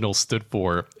original stood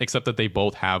for, except that they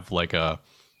both have like a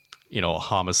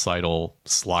homicidal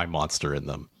slime monster in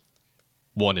them.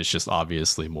 One is just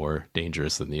obviously more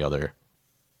dangerous than the other.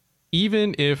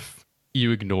 Even if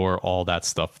you ignore all that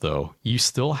stuff, though, you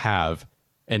still have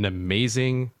an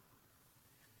amazing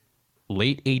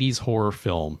late 80s horror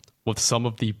film with some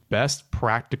of the best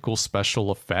practical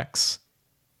special effects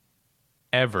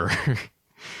ever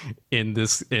in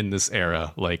this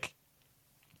era. Like,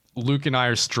 Luke and I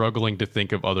are struggling to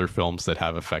think of other films that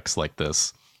have effects like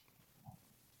this.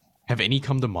 Have any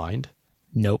come to mind?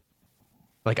 Nope.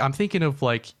 Like, I'm thinking of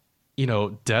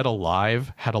Dead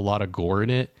Alive had a lot of gore in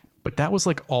it, but that was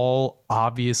like all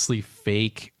obviously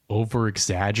fake, over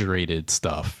exaggerated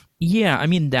stuff. Yeah, I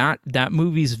mean that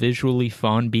movie's visually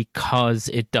fun because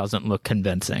it doesn't look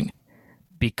convincing,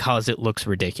 because it looks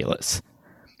ridiculous.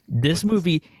 This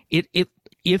movie,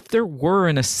 if there were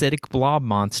an acidic blob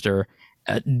monster,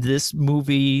 this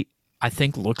movie I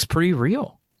think looks pretty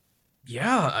real.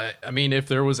 Yeah, I mean, if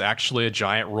there was actually a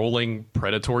giant rolling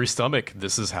predatory stomach,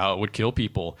 this is how it would kill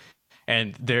people.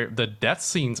 And the death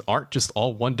scenes aren't just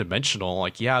all one-dimensional.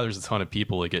 Like, yeah, there's a ton of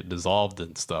people that get dissolved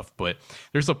and stuff, but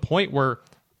there's a point where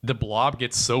the blob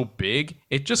gets so big,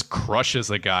 it just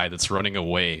crushes a guy that's running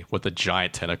away with a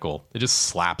giant tentacle. It just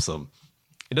slaps him.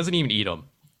 It doesn't even eat him.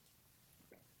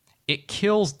 It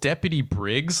kills Deputy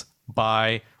Briggs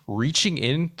by reaching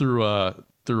in through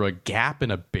a gap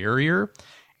in a barrier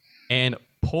and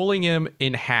pulling him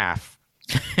in half.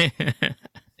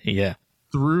 Yeah.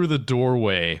 Through the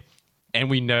doorway, and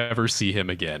we never see him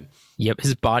again. Yep,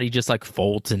 his body just like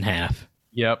folds in half.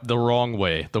 Yep, the wrong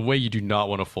way. The way you do not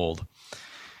want to fold.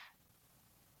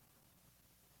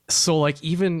 So like,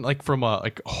 even like from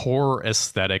a horror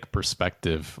aesthetic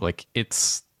perspective, like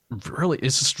it's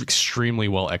just extremely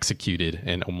well executed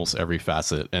in almost every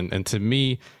facet. And to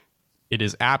me, it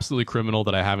is absolutely criminal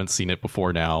that I haven't seen it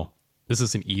before now. This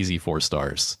is an easy 4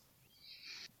 stars.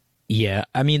 Yeah,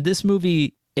 I mean, this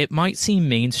movie, it might seem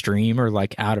mainstream or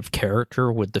like out of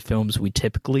character with the films we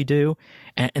typically do.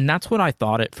 And that's what I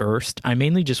thought at first. I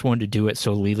mainly just wanted to do it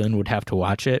so Leland would have to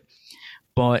watch it.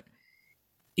 But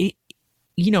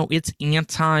it's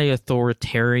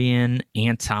anti-authoritarian,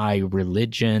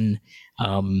 anti-religion,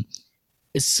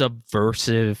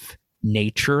 subversive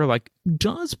nature, like,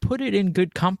 does put it in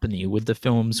good company with the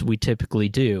films we typically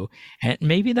do. And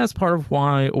maybe that's part of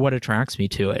what attracts me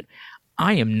to it.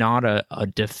 I am not a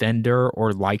defender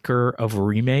or liker of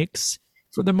remakes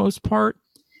for the most part,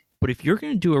 but if you're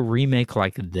going to do a remake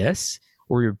like this,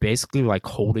 where you're basically like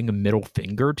holding a middle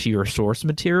finger to your source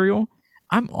material,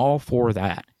 I'm all for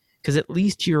that. Because at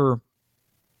least you're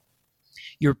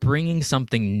bringing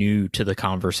something new to the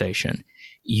conversation.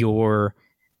 You're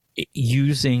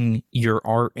using your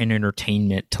art and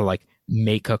entertainment to like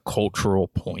make a cultural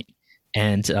point.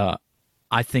 And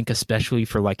I think especially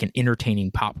for like an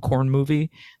entertaining popcorn movie,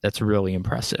 that's really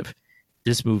impressive.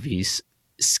 This movie's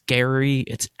scary.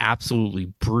 It's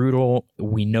absolutely brutal.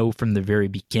 We know from the very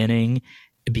beginning,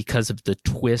 because of the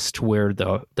twist where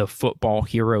the football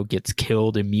hero gets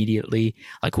killed immediately,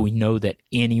 like, we know that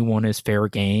anyone is fair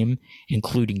game,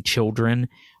 including children,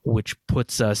 which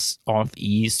puts us off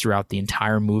ease throughout the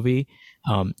entire movie.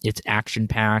 It's action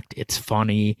packed, it's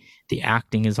funny, the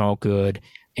acting is all good,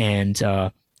 and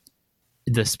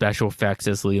The special effects,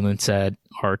 as Leland said,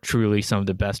 are truly some of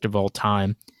the best of all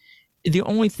time. The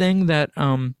only thing that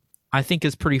I think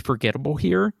is pretty forgettable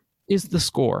here is the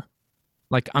score.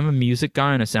 Like, I'm a music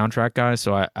guy and a soundtrack guy,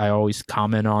 so I always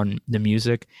comment on the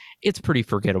music. It's pretty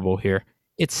forgettable here.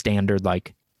 It's standard,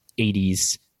 like,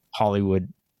 80s Hollywood,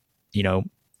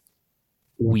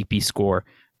 weepy score.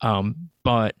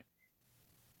 But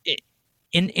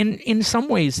in some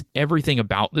ways, everything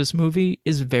about this movie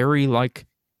is very, like,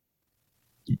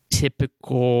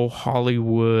 typical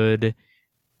Hollywood,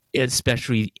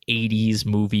 especially 80s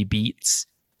movie beats.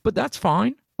 But that's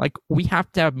fine. Like, we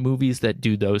have to have movies that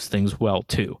do those things well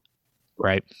too,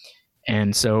 right?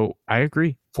 And so I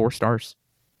agree, 4 stars.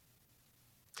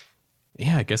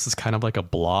 Yeah, I guess it's kind of like a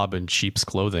Blob in sheep's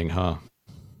clothing, huh?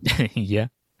 Yeah.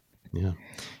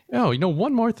 Oh,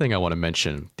 one more thing I want to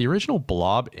mention. The original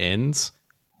Blob ends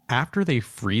after they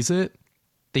freeze it.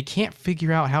 They can't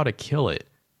figure out how to kill it.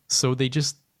 So they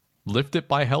just lift it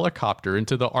by helicopter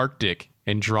into the Arctic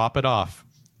and drop it off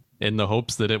in the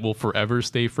hopes that it will forever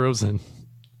stay frozen.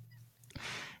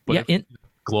 But if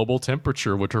global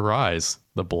temperature were to rise,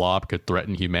 the Blob could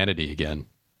threaten humanity again.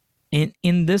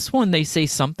 In this one, they say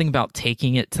something about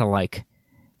taking it to, like,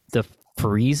 the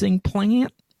freezing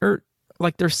plant, or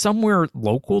like there's somewhere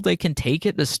local they can take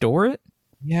it to store it.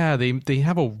 Yeah, they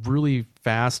have a really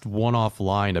fast one-off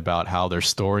line about how they're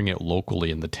storing it locally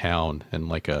in the town in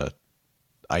like a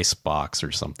ice box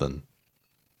or something.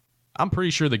 I'm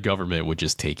pretty sure the government would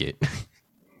just take it.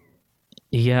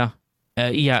 Yeah,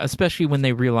 especially when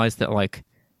they realize that, like,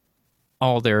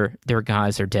 all their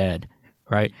guys are dead,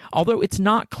 right? Although it's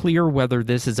not clear whether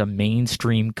this is a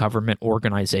mainstream government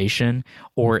organization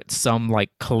or it's some,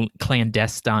 like,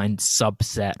 clandestine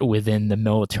subset within the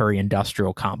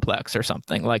military-industrial complex or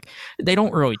something. Like, they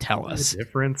don't really tell us.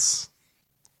 Difference?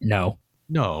 No.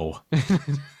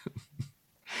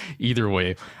 Either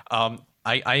way,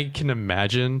 I can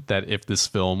imagine that if this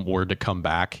film were to come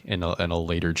back in a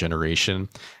later generation,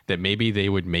 that maybe they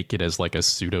would make it as like a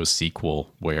pseudo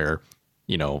sequel where,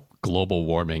 global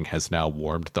warming has now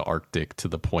warmed the Arctic to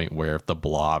the point where the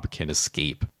Blob can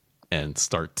escape and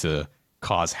start to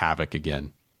cause havoc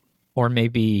again. Or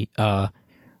maybe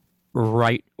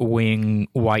right-wing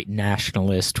white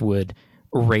nationalist would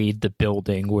raid the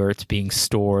building where it's being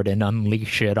stored and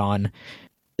unleash it on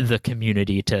the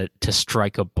community to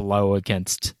strike a blow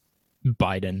against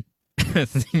Biden.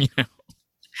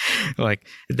 Like,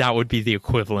 that would be the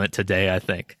equivalent today, I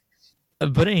think.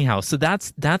 But anyhow, so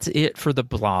that's it for the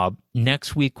Blob.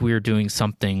 Next week we're doing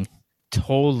something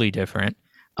totally different.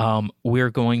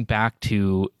 We're going back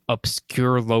to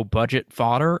obscure low budget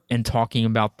fodder and talking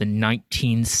about the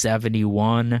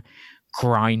 1971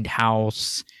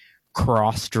 grindhouse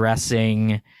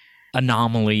cross-dressing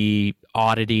anomaly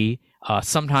oddity.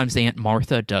 Sometimes Aunt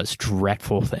Martha does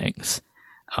dreadful things.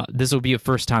 This will be a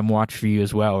first-time watch for you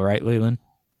as well, right, Leland?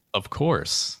 Of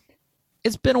course.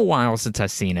 It's been a while since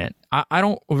I've seen it. I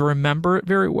don't remember it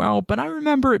very well, but I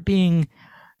remember it being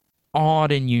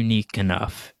odd and unique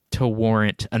enough to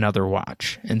warrant another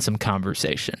watch and some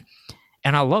conversation.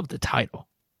 And I love the title.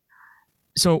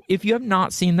 So if you have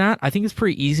not seen that, I think it's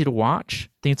pretty easy to watch.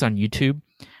 I think it's on YouTube.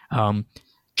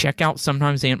 Check out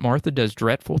Sometimes Aunt Martha Does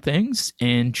Dreadful Things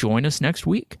and join us next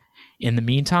week. In the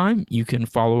meantime, you can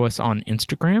follow us on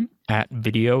Instagram at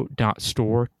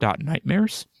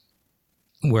video.store.nightmares,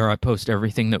 where I post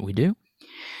everything that we do.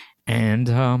 And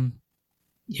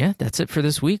that's it for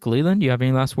this week. Leland, do you have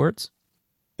any last words?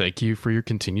 Thank you for your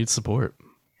continued support.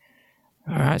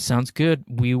 All right, sounds good.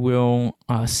 We will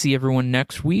see everyone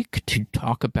next week to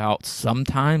talk about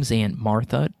Sometimes Aunt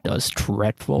Martha Does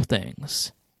Dreadful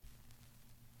Things.